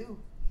must do,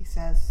 he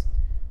says.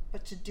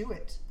 But to do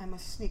it, I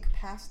must sneak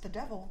past the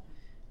devil,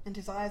 and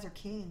his eyes are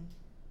keen.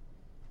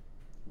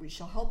 We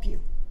shall help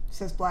you,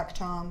 says Black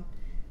Tom.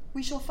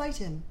 We shall fight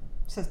him,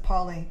 says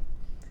Polly.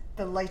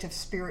 The light of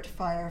spirit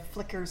fire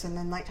flickers in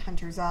the Night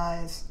Hunter's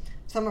eyes.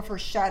 Some of her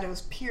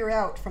shadows peer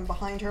out from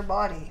behind her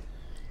body.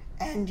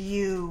 And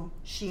you,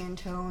 she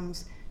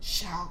intones,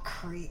 shall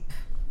creep.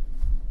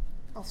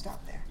 I'll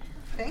stop there.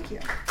 Thank you.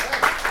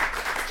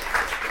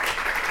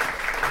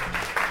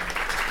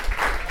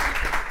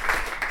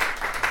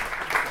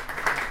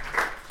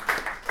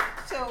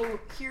 So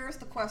here's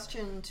the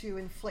question to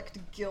inflict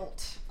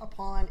guilt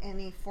upon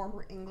any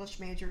former English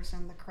majors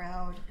in the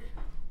crowd.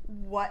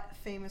 What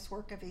famous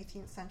work of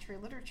 18th century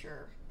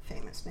literature,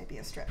 famous may be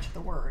a stretch of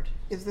the word,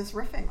 is this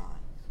riffing on?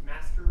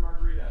 Master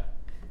Margarita.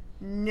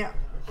 No.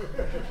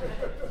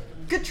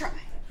 Good try.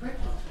 The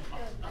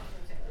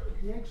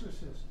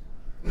Exorcist.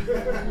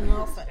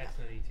 Well said. That's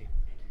not 18.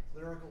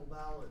 Lyrical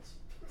ballads.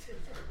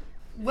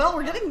 Well,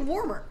 we're getting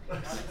warmer.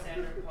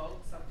 Alexander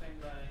Pope, something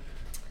like...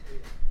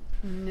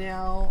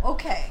 No.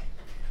 Okay.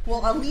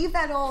 Well, I'll leave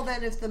that all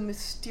then as the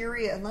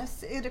mysterious,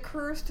 unless it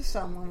occurs to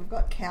someone. We've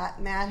got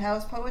Cat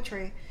Madhouse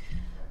Poetry.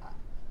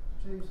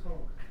 James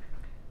Hogue.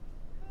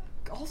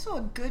 Also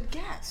a good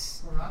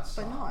guess, Well, that's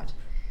but solid.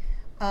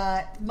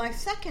 not. My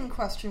second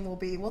question will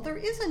be, well, there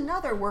is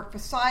another work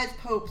besides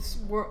Pope's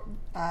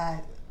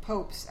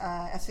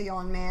essay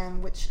on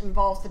man, which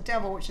involves the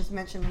devil, which is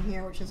mentioned in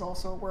here, which is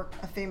also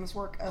a famous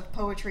work of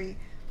poetry.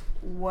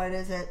 What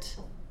is it?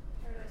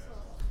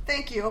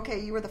 Thank you. Okay,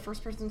 you were the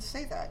first person to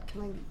say that.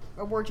 Can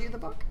I award you the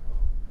book?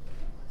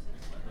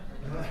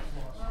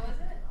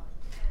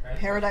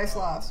 Paradise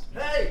Lost.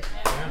 Hey!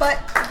 But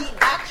the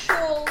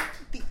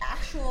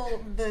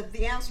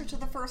answer to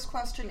the first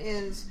question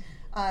is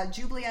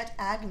Juliet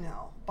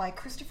Agnew by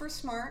Christopher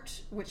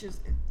Smart, which is,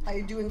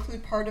 I do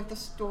include part of the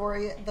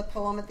story, the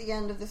poem at the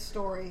end of the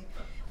story,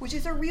 which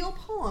is a real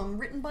poem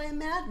written by a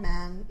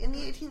madman in the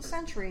 18th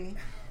century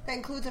that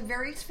includes a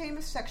very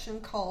famous section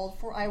called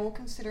For I Will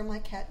Consider My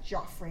Cat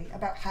Joffrey,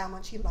 about how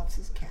much he loves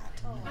his cat.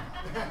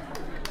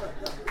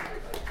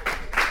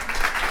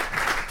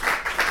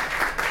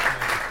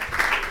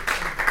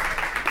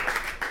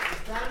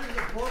 Is that in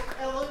the book,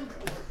 Ellen?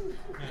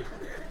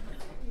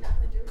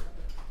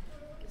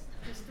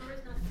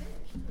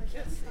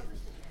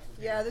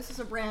 Yeah, this is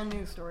a brand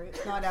new story.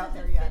 It's not out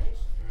there yet.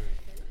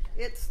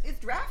 It's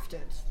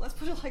drafted. Let's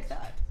put it like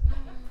that.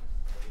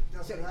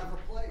 Does it have a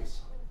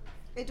place?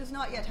 It does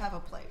not yet have a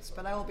place,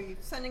 but I will be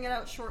sending it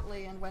out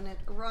shortly, and when it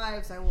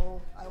arrives, I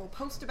will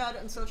post about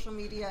it on social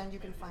media, and you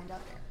can find out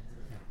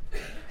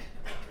there.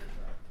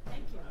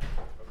 Thank you.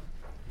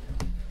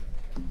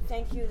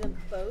 Thank you to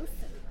both.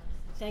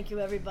 Thank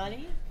you,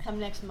 everybody. Come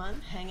next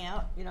month, hang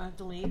out. You don't have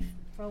to leave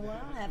for a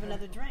while. Have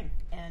another drink,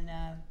 and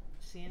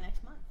see you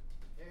next month.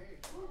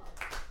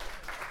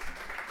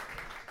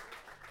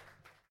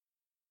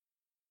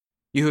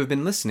 You have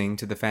been listening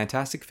to the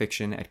Fantastic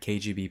Fiction at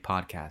KGB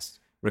podcast,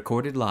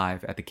 recorded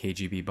live at the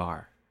KGB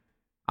bar.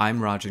 I'm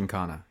Rajan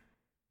Khanna.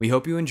 We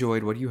hope you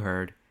enjoyed what you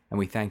heard and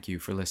we thank you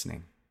for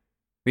listening.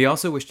 We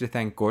also wish to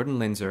thank Gordon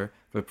Linzer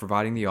for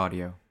providing the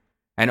audio.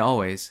 And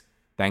always,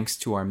 thanks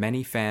to our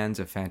many fans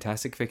of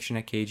fantastic fiction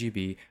at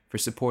KGB for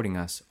supporting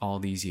us all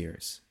these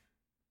years.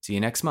 See you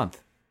next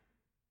month.